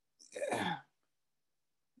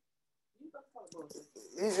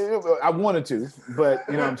 I wanted to, but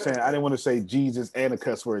you know what I'm saying? I didn't want to say Jesus and a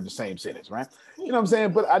cuss word in the same sentence, right? You know what I'm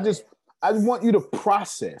saying? But I want you to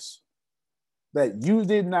process that you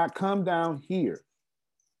did not come down here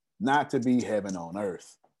not to be heaven on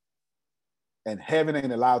earth. And heaven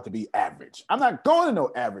ain't allowed to be average. I'm not going to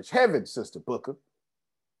no average heaven, Sister Booker.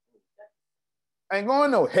 I ain't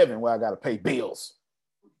going to no heaven where I got to pay bills.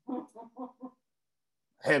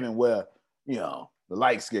 Heaven where, you know, the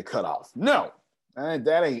lights get cut off. No,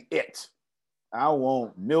 that ain't it. I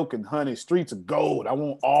want milk and honey, streets of gold. I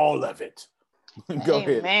want all of it. Go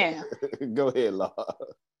ahead. Go ahead, Lord.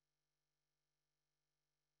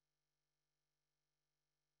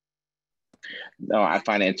 No, I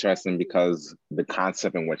find it interesting because the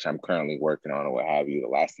concept in which I'm currently working on or what have you, the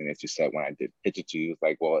last thing that you said when I did pitch it to you was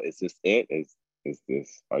like, well, is this it? Is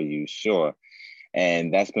this, are you sure?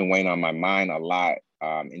 And that's been weighing on my mind a lot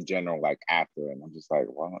in general, like after, and I'm just like,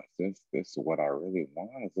 well, is this what I really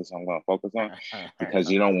want? Is this what I'm going to focus on? Because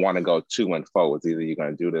you don't want to go to and fro. It's either you're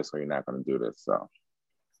going to do this or you're not going to do this. So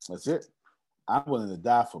that's it. I'm willing to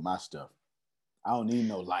die for my stuff. I don't need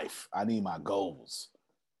no life. I need my goals.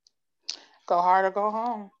 Go hard or go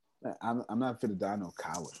home. I'm not fit to die no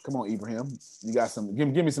coward. Come on, Ibrahim. You got some,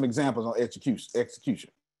 give me some examples on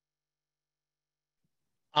execution.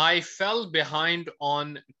 I fell behind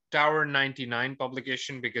on Tower 99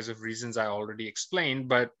 publication because of reasons I already explained,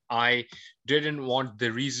 but I didn't want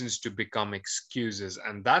the reasons to become excuses.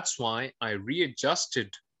 And that's why I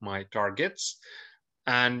readjusted my targets.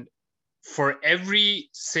 And for every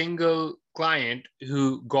single client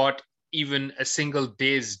who got even a single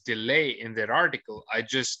day's delay in their article, I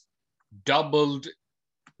just doubled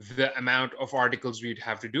the amount of articles we'd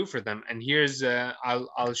have to do for them. And here's,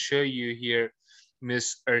 I'll show you here,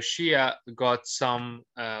 Miss Arshia got some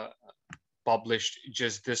published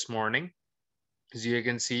just this morning. As you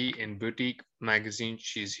can see in Boutique magazine,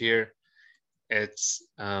 she's here. It's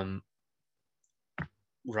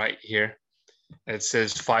right here. It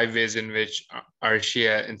says 5 ways in which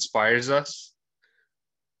Arshia inspires us.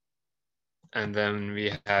 And then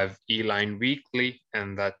we have E-Line Weekly,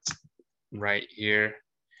 and that's right here.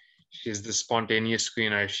 She's the spontaneous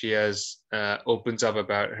queen. Arshia opens up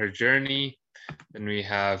about her journey. Then we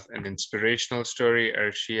have an inspirational story.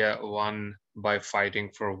 Arshia won by fighting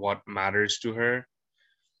for what matters to her.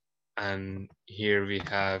 And here we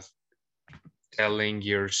have telling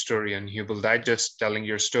your story on Hubble Digest, telling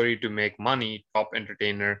your story to make money, top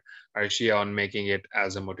entertainer, Arshia on making it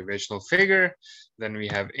as a motivational figure. Then we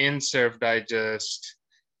have In Surf Digest,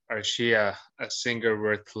 Arshia, a singer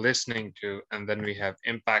worth listening to. And then we have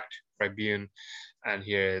Impact Tribune. And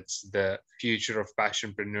here it's the future of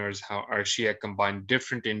passionpreneurs, how Arshia combined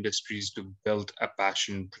different industries to build a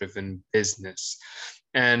passion-driven business.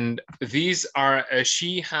 And these are,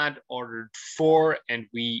 she had ordered 4 and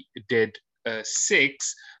we did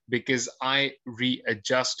 6 because I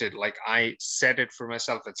readjusted, like I set it for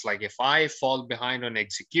myself. It's like, if I fall behind on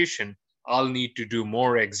execution, I'll need to do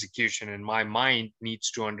more execution and my mind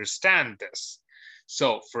needs to understand this.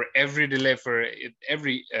 So for every delay, for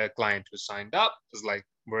every client who signed up, it's like,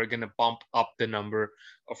 we're going to bump up the number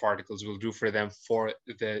of articles we'll do for them for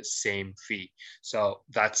the same fee. So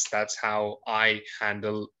that's how I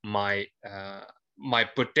handle my my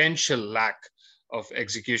potential lack of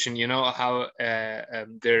execution. You know how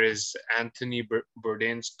there is Anthony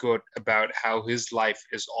Bourdain's quote about how his life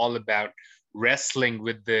is all about wrestling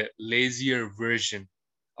with the lazier version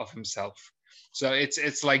of himself. So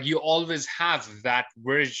it's like you always have that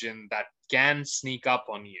version that can sneak up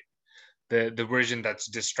on you. The version that's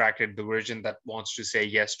distracted, the version that wants to say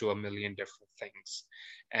yes to a million different things.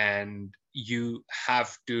 And you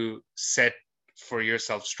have to set for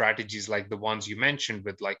yourself strategies like the ones you mentioned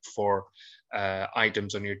with like 4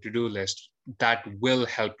 items on your to-do list that will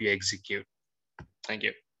help you execute. Thank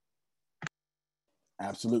you.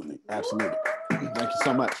 Absolutely. Absolutely. Thank you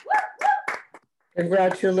so much.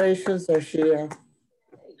 Congratulations, Ashia.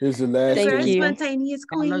 Here's the last Thank thing. you. Spontaneous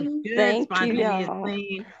queen. Thank you,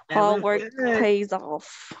 y'all. Hard work pays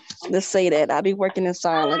off. Let's say that. I be working in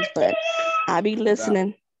silence, but I be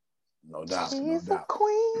listening. No doubt. She's No a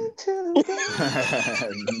queen to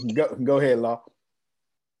Go ahead, Law.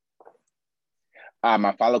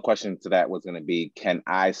 My follow-up question to that was going to be, can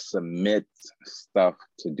I submit stuff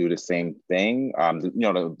to do the same thing?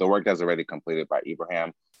 The work that's already completed by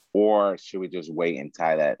Ibrahim, or should we just wait and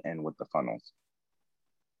tie that in with the funnels?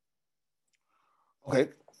 Okay.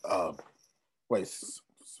 Wait.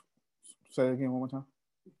 Say it again one more time.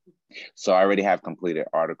 So I already have completed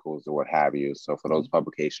articles or what have you. So for those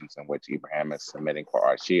publications in which Ibrahim is submitting for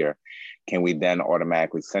Ashia, can we then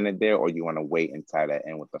automatically send it there, or you want to wait and tie that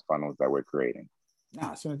in with the funnels that we're creating?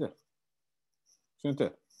 Nah, send it there. Send it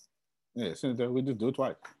there. Yeah, send it there. We just do it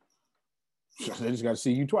twice. They just got to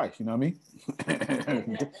see you twice. You know what I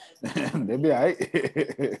mean? They'll be all right.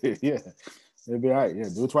 Yeah. They'll be all right. Yeah,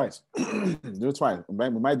 do it twice. Do it twice. We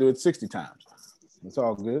might do it 60 times. It's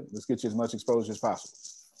all good. Let's get you as much exposure as possible.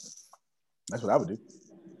 That's what I would do.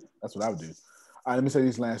 That's what I would do. All right, let me say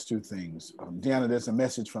these last 2 things. Deanna, there's a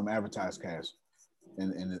message from AdvertiseCast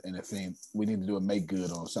in the theme. We need to do a make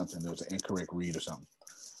good on something. There was an incorrect read or something.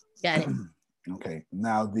 Got it. Okay.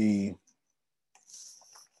 Now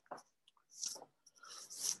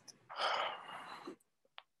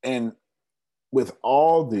and with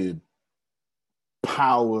all the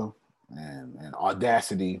power and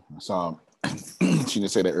audacity, I saw she didn't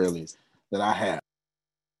say that earlier, that I have.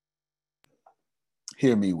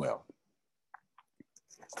 Hear me well.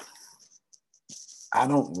 I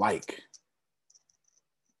don't like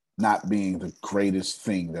not being the greatest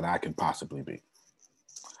thing that I could possibly be.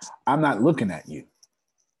 I'm not looking at you.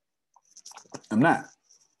 I'm not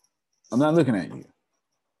looking at you.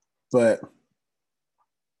 But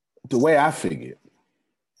the way I figure,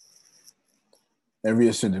 every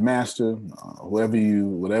ascended master, whatever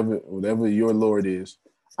your Lord is,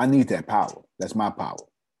 I need that power. That's my power.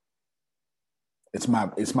 It's my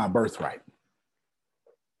birthright.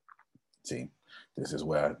 See, this is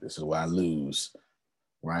where I lose,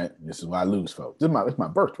 right? This is where I lose, folks. It's my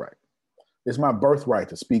birthright. It's my birthright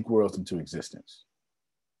to speak worlds into existence.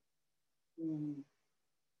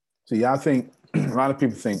 So y'all think, a lot of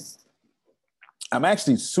people think, I'm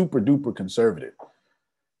actually super duper conservative.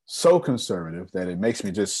 So conservative that it makes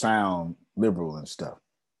me just sound liberal and stuff.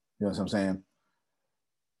 You know what I'm saying?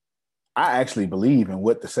 I actually believe in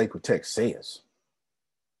what the sacred text says.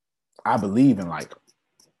 I believe in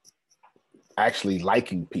actually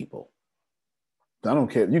liking people. I don't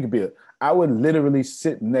care. You could be I would literally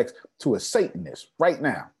sit next to a Satanist right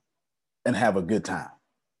now and have a good time.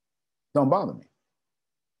 Don't bother me.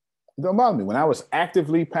 It don't bother me. When I was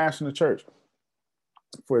actively pastoring the church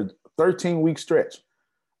for a 13-week stretch,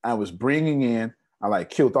 I was bringing in, I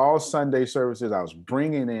killed all Sunday services. I was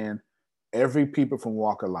bringing in every people from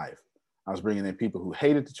walk of life. I was bringing in people who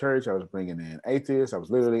hated the church. I was bringing in atheists. I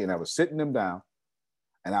was sitting them down,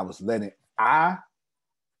 and I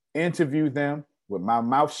interviewed them with my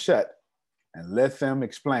mouth shut and let them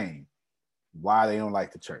explain why they don't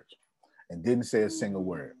like the church, and didn't say a single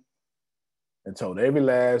word, and told every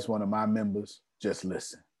last one of my members, just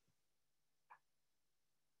listen.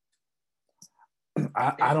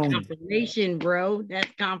 I don't. Confirmation, bro.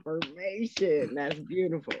 That's confirmation. That's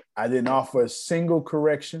beautiful. I didn't offer a single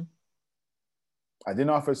correction. I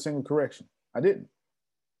didn't.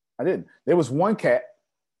 There was one cat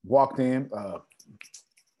walked in,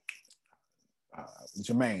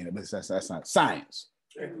 Jermaine, but that's not science.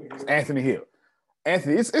 It's Anthony Hill.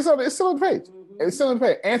 Anthony, it's still on the page. It's still on the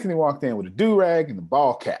page. Anthony walked in with a do-rag and a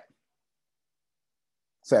ball cap.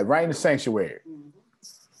 Sat right in the sanctuary.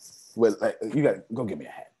 Well, you got go give me a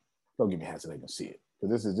hat. Go give me a hat so they can see it.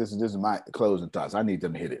 This is my closing thoughts. I need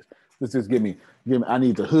them to hear this. This is give me. I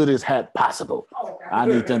need the hoodest hat possible. I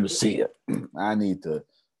need them to see it. I need the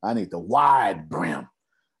wide brim.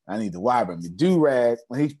 I need the wide brim. The do-rag,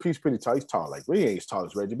 well, he's pretty tall. He's tall. Like, well, he ain't as tall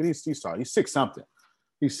as Reggie, but he's tall. He's 6'something.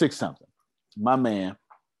 He's 6'something. My man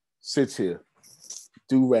sits here,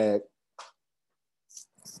 do-rag,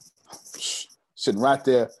 sitting right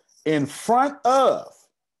there in front of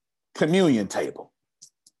communion table.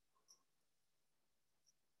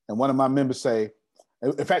 And one of my members say,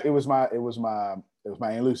 in fact, it was my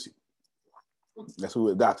Aunt Lucy. That's who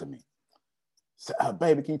adopted me. So,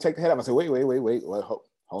 baby, can you take the head off? I said, wait,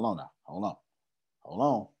 hold on now. Hold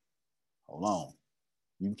on.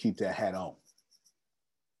 You can keep that hat on.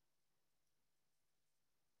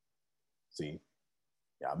 See,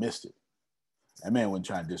 y'all missed it. That man wasn't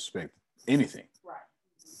trying to disrespect anything. Right.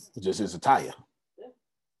 It just his attire. Yeah.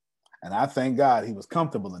 And I thank God he was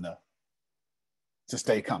comfortable enough to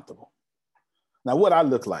stay comfortable. Now, what I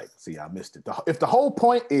look like, see, I missed it. If the whole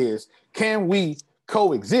point is, can we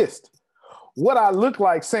coexist? What I look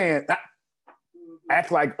like saying,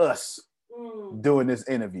 act like us doing this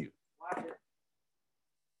interview.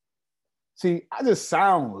 See, I just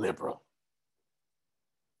sound liberal.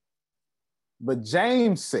 But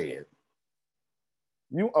James said,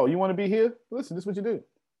 you want to be here? Listen, this is what you do.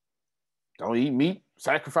 Don't eat meat,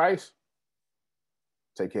 sacrifice.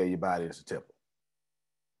 Take care of your body as a temple.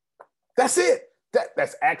 That's it.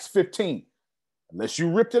 That's Acts 15. Unless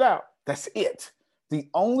you ripped it out, that's it. The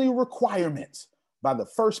only requirements by the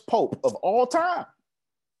first pope of all time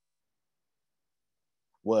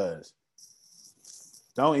was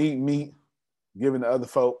don't eat meat given to other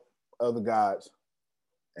folk, other gods,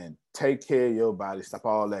 and take care of your body. Stop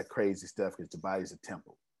all that crazy stuff because the body's a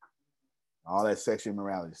temple. All that sexual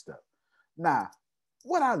immorality stuff. Now,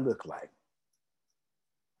 what I look like,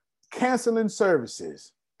 canceling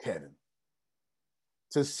services, Kevin,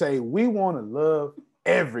 to say we want to love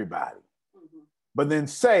everybody, but then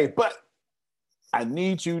say, but I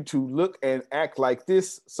need you to look and act like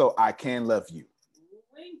this so I can love you.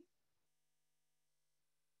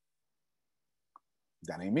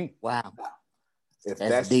 That ain't me. Wow. If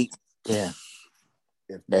that's deep. Yeah.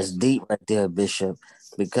 That's deep right there, Bishop,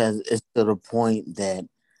 because it's to the point that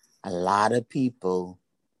a lot of people,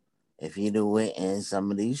 if you went in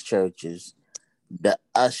some of these churches, the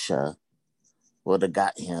usher would have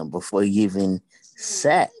got him before he even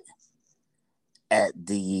sat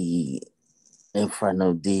in front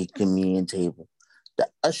of the communion table. The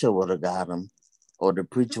usher would have got him, or the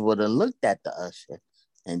preacher would have looked at the usher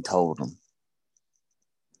and told him.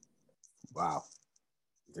 Wow.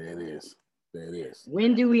 There it is.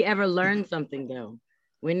 When do we ever learn something though?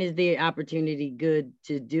 When is the opportunity good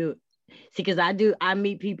to do? See, because I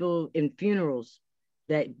meet people in funerals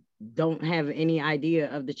that don't have any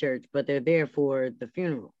idea of the church, but they're there for the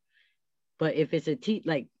funeral. But if it's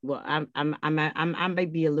I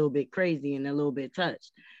might be a little bit crazy and a little bit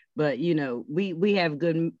touched, but we have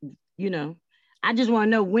good, I just want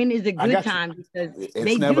to know, when is a good time, because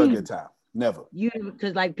it's never a good time. Never.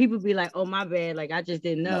 Because like people be like, oh my bad, like I just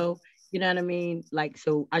didn't know. Never. You know what I mean? Like,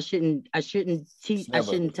 so I shouldn't teach, I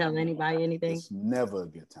shouldn't tell anybody anything. It's never a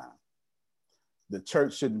good time. The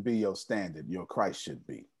church shouldn't be your standard. Your Christ should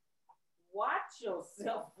be. Watch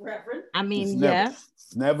yourself, Reverend. I mean,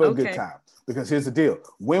 it's never a good time. Because here's the deal.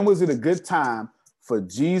 When was it a good time for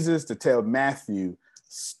Jesus to tell Matthew,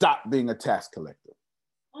 stop being a tax collector?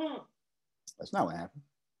 That's not what happened.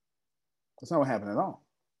 That's not what happened at all.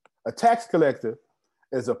 A tax collector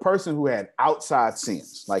is a person who had outside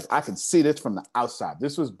sins. Like, I can see this from the outside.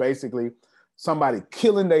 This was basically somebody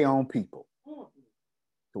killing their own people.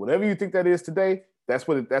 So whatever you think that is today, that's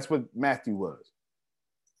what Matthew was.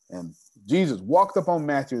 And Jesus walked up on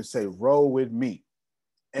Matthew and said, roll with me,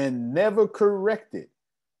 and never corrected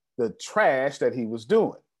the trash that he was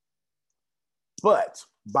doing. But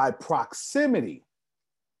by proximity,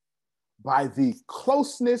 by the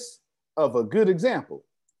closeness of a good example,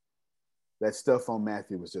 that stuff on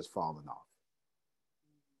Matthew was just falling off.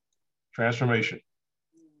 Transformation.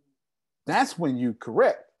 That's when you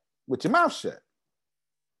correct with your mouth shut.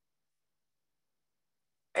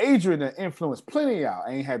 Adrian that influenced plenty of y'all.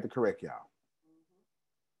 I ain't had to correct y'all.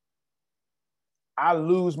 I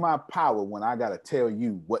lose my power when I got to tell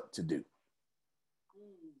you what to do.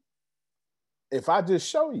 If I just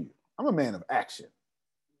show you, I'm a man of action.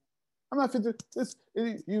 I'm not fit to this.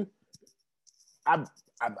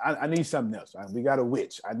 I need something else. We got a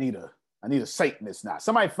witch. I need a Satanist now.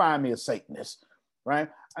 Somebody find me a Satanist, right?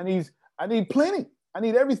 I need plenty. I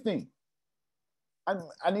need everything.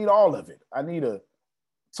 I need all of it. I need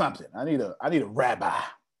something. I need a rabbi.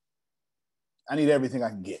 I need everything I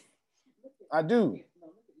can get. I do.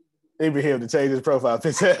 Abraham to change his profile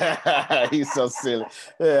picture. He's so silly.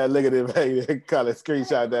 Yeah, look at him. Call it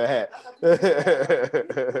screenshot that hat.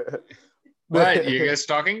 What? You guys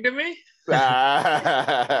talking to me?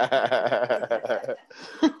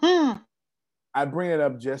 I bring it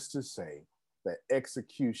up just to say that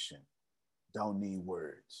execution don't need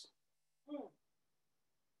words.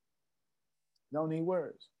 Don't need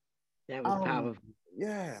words. That was powerful.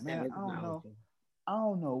 Yeah, man. I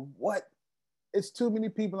don't know what. It's too many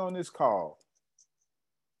people on this call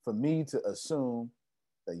for me to assume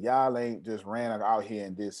that y'all ain't just ran out here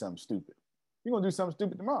and did something stupid. You're gonna do something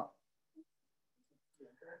stupid tomorrow.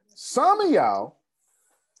 Some of y'all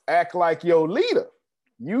act like your leader.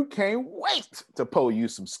 You can't wait to pour you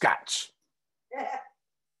some scotch.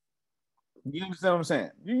 You understand what I'm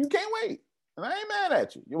saying? You can't wait. And I ain't mad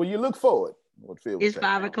at you. Well, you look forward. It's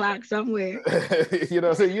 5 o'clock somewhere. You know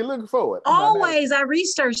what I'm saying? You look forward. Always. I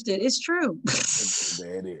researched it. It's true.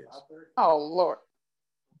 There it is. Oh, Lord.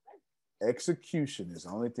 Execution is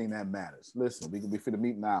the only thing that matters. Listen, we can be fit to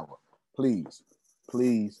meet an hour. Please,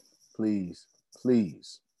 please, please,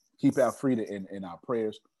 please keep Alfreda in our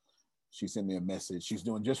prayers. She sent me a message. She's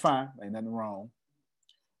doing just fine. Ain't nothing wrong.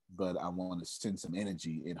 But I want to send some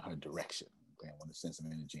energy in her direction. Okay? I want to send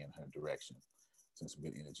some energy in her direction. Send some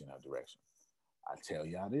good energy in her direction. I tell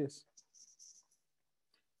y'all this.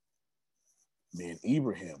 Me and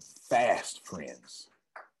Ibrahim, fast friends.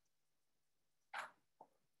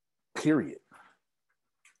 Period.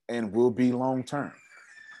 And will be long term.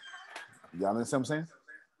 Y'all understand what I'm saying?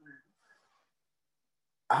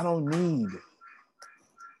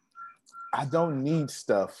 I don't need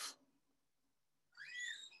stuff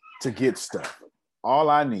to get stuff. All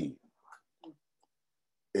I need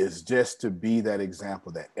is just to be that example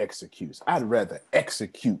that executes. I'd rather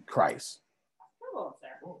execute Christ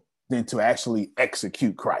than to actually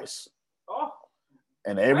execute Christ.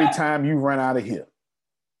 And every time you run out of here,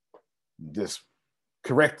 just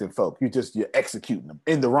correcting folk, you're executing them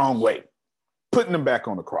in the wrong way, putting them back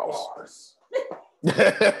on the cross.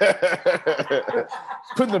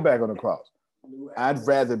 Putting them back on the cross. I'd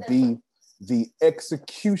rather be the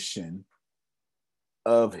execution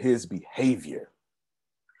of his behavior.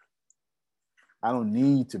 I don't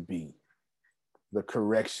need to be the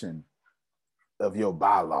correction of your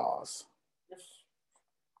bylaws.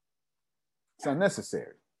 It's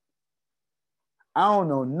unnecessary. I don't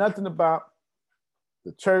know nothing about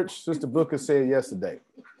the church Sister Booker said yesterday,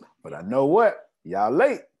 but I know what? Y'all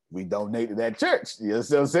late. We donate to that church. You know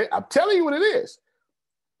what I'm saying? I'm telling you what it is.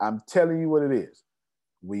 I'm telling you what it is.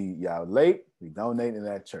 Y'all late. We donate to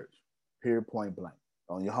that church. Period, point blank.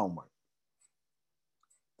 On your homework.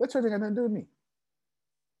 That church ain't got nothing to do with me.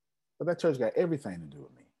 But that church got everything to do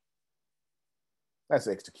with me. That's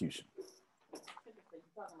execution.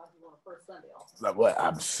 Like what?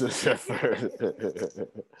 I'm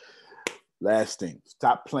last thing.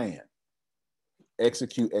 Stop playing.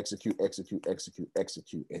 Execute, execute, execute, execute,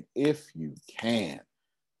 execute. And if you can,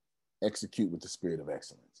 execute with the spirit of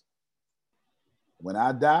excellence. When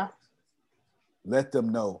I die, let them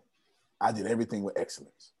know I did everything with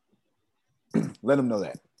excellence. Let them know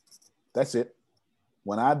that. That's it.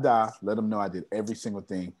 When I die, let them know I did every single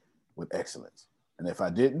thing with excellence. And if I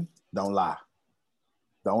didn't, don't lie.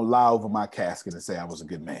 Don't lie over my casket and say I was a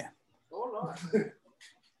good man. Oh, Lord.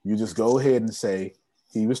 You just go ahead and say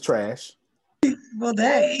he was trash. Well,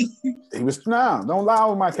 dang. He was don't lie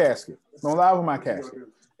over my casket. Don't lie over my casket.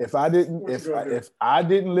 If I didn't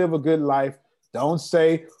live a good life, don't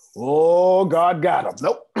say, oh, God got him.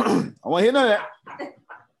 Nope. I want to hear none of that.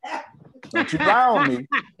 Don't you lie on me.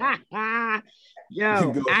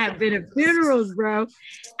 Yo, I've been at funerals, bro.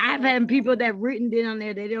 I've had people that written down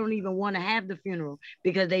there, they don't even want to have the funeral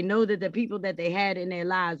because they know that the people that they had in their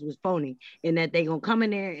lives was phony and that they're going to come in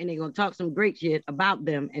there and they're going to talk some great shit about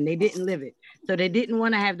them and they didn't live it. So they didn't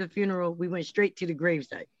want to have the funeral. We went straight to the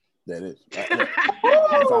gravesite. That is.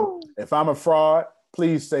 If I'm a fraud,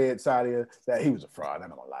 please say it, Sadia, that he was a fraud. I'm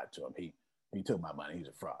not going to lie to him. He took my money. He's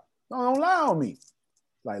a fraud. Don't lie on me.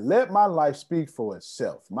 Like, let my life speak for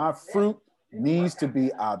itself. My fruit needs to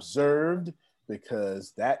be observed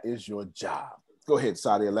because that is your job. Go ahead,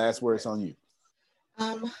 Sadia. Last words on you.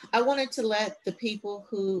 I wanted to let the people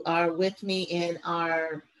who are with me in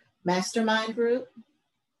our mastermind group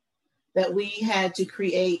that we had to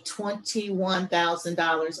create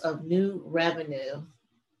 $21,000 of new revenue.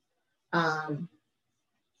 And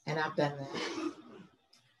I've done that.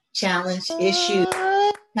 Challenge issue.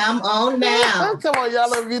 Come on now. Come on, y'all.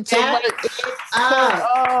 Love you too much.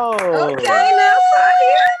 Oh. Okay, now,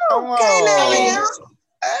 Sadia. Come on.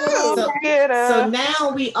 So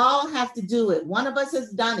now we all have to do it. One of us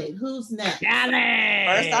has done it. Who's next?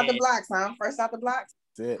 First out the blocks, huh? First out the blocks.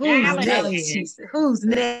 Who's next? Who's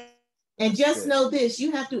next? And just know this,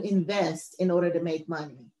 you have to invest in order to make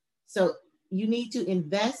money. So you need to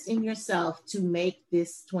invest in yourself to make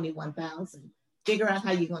this 21,000. Figure out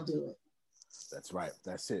how you're going to do it. That's right.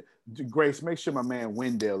 That's it. Grace, make sure my man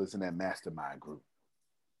Wendell is in that mastermind group.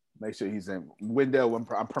 Make sure he's in. Wendell,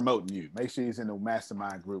 I'm promoting you. Make sure he's in the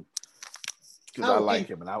mastermind group because I like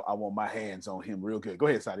him and I want my hands on him real good. Go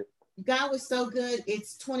ahead, Sadia. God was so good.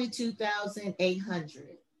 It's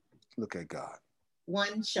 22,800. Look at God.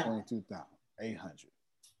 One shot. 22,800.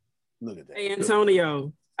 Look at that. Hey,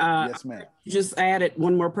 Antonio. Yes, ma'am. You just added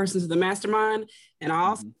one more person to the mastermind. And I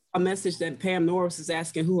also a message that Pam Norris is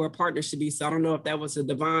asking who her partner should be. So I don't know if that was a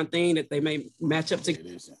divine thing that they may match up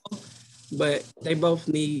together, but they both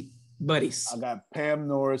need buddies. I got Pam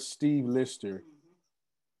Norris, Steve Lister.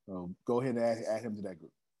 Go ahead and add him to that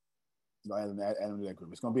group. Go ahead and add him to that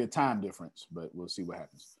group. It's going to be a time difference, but we'll see what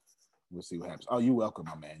happens. We'll see what happens. Oh, you're welcome,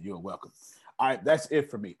 my man. You're welcome. All right, that's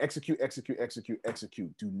it for me. Execute, execute, execute,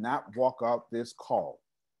 execute. Do not walk out this call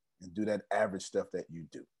and do that average stuff that you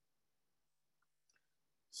do.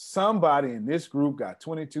 Somebody in this group got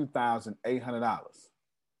 $22,800.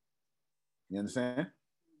 You understand?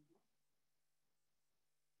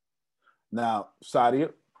 Now,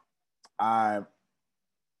 Sadia, I'll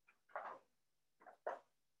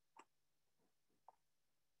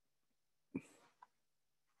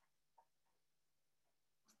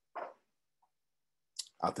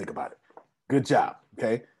think about it. Good job,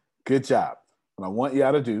 okay? Good job. What I want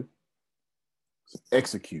y'all to do is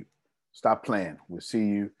execute. Stop playing. We'll see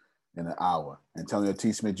you in an hour. Antonio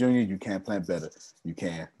T. Smith Jr., you can plan better. You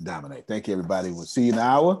can dominate. Thank you, everybody. We'll see you in an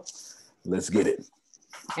hour. Let's get it.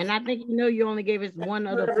 And I think you only gave us one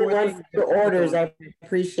other the orders. I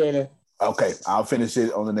appreciate it. Okay, I'll finish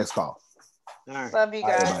it on the next call. All right. Love you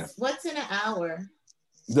guys. Right, what's in an hour?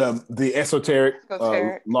 The esoteric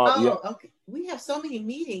law. Okay. We have so many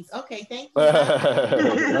meetings. Okay, thank you.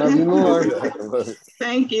 Love you more.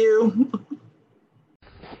 Thank you.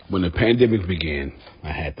 When the pandemic began,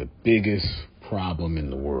 I had the biggest problem in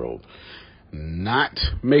the world. Not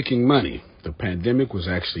making money. The pandemic was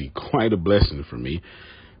actually quite a blessing for me,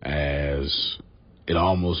 as it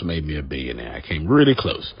almost made me a billionaire. I came really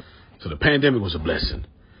close. So the pandemic was a blessing.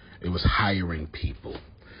 It was hiring people.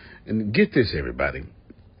 And get this, everybody.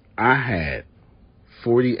 I had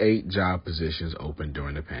 48 job positions open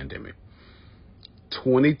during the pandemic.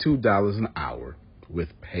 $22 an hour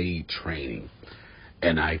with paid training.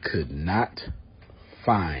 And I could not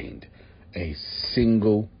find a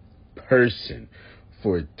single person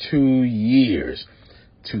for 2 years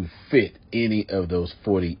to fit any of those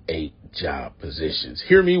 48 job positions.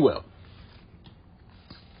 Hear me well.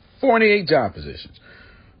 48 job positions,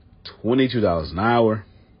 $22 an hour,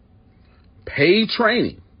 paid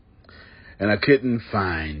training, and I couldn't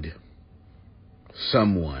find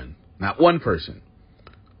someone, not one person,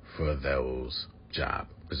 for those job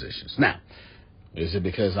positions. Now, is it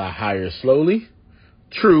because I hire slowly?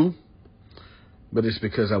 True, but it's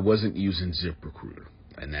because I wasn't using ZipRecruiter,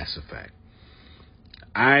 and that's a fact.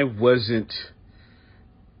 I wasn't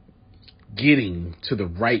getting to the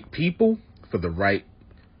right people for the right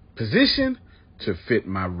position to fit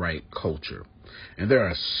my right culture. And there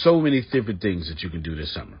are so many different things that you can do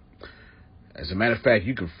this summer. As a matter of fact,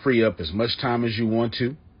 you can free up as much time as you want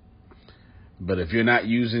to. But if you're not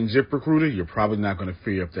using ZipRecruiter, you're probably not going to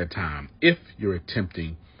free up that time if you're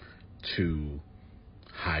attempting to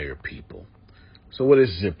hire people. So what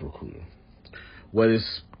is ZipRecruiter? What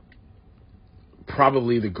is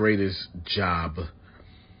probably the greatest job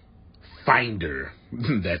finder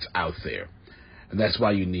that's out there? And that's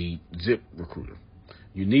why you need ZipRecruiter.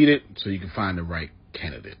 You need it so you can find the right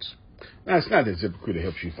candidates. Now, it's not that ZipRecruiter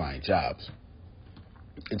helps you find jobs.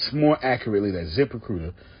 It's more accurately that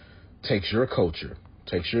ZipRecruiter takes your culture,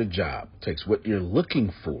 takes your job, takes what you're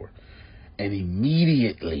looking for, and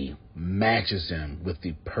immediately matches them with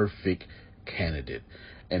the perfect candidate.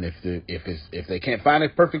 And if they can't find a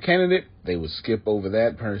perfect candidate, they will skip over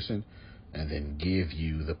that person and then give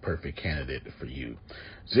you the perfect candidate for you.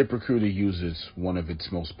 ZipRecruiter uses one of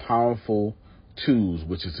its most powerful tools,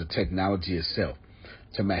 which is the technology itself,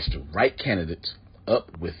 to match the right candidates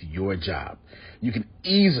up with your job. You can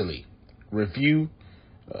easily review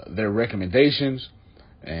their recommendations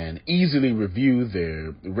and easily review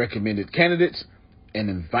their recommended candidates and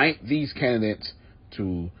invite these candidates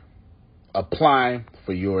to apply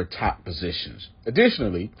for your top positions.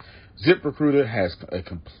 Additionally, ZipRecruiter has a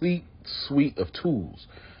complete suite of tools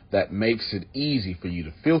that makes it easy for you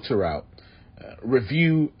to filter out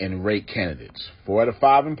review and rate candidates. 4 out of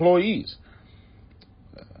 5 employees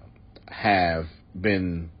have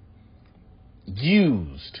been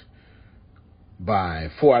used by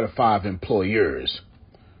 4 out of 5 employers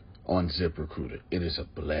on ZipRecruiter. It is a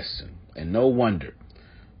blessing. And no wonder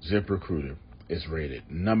ZipRecruiter is rated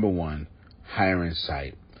 #1 hiring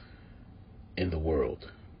site in the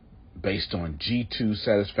world based on G2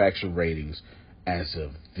 satisfaction ratings as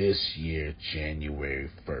of this year, January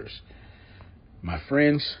 1st. My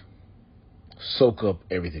friends, soak up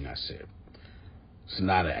everything I said. It's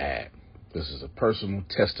not an ad. This is a personal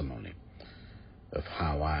testimony of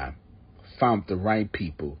how I found the right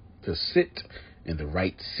people to sit in the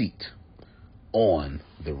right seat on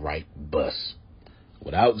the right bus.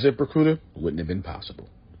 Without ZipRecruiter, it wouldn't have been possible.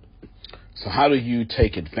 So how do you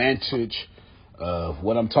take advantage of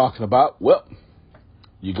what I'm talking about? Well,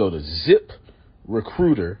 you go to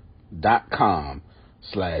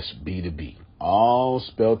ziprecruiter.com/B2B. All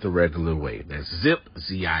spelled the regular way. That's Zip,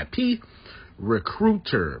 Z-I-P,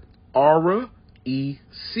 Recruiter, Aura,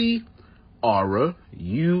 E-C, Aura,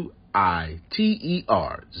 U-I-T-E-R,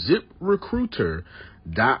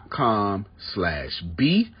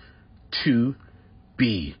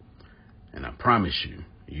 ziprecruiter.com/B2B. And I promise you,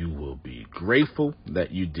 you will be grateful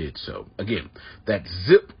that you did so. Again, that's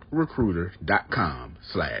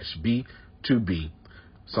ziprecruiter.com/B2B.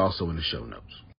 It's also in the show notes.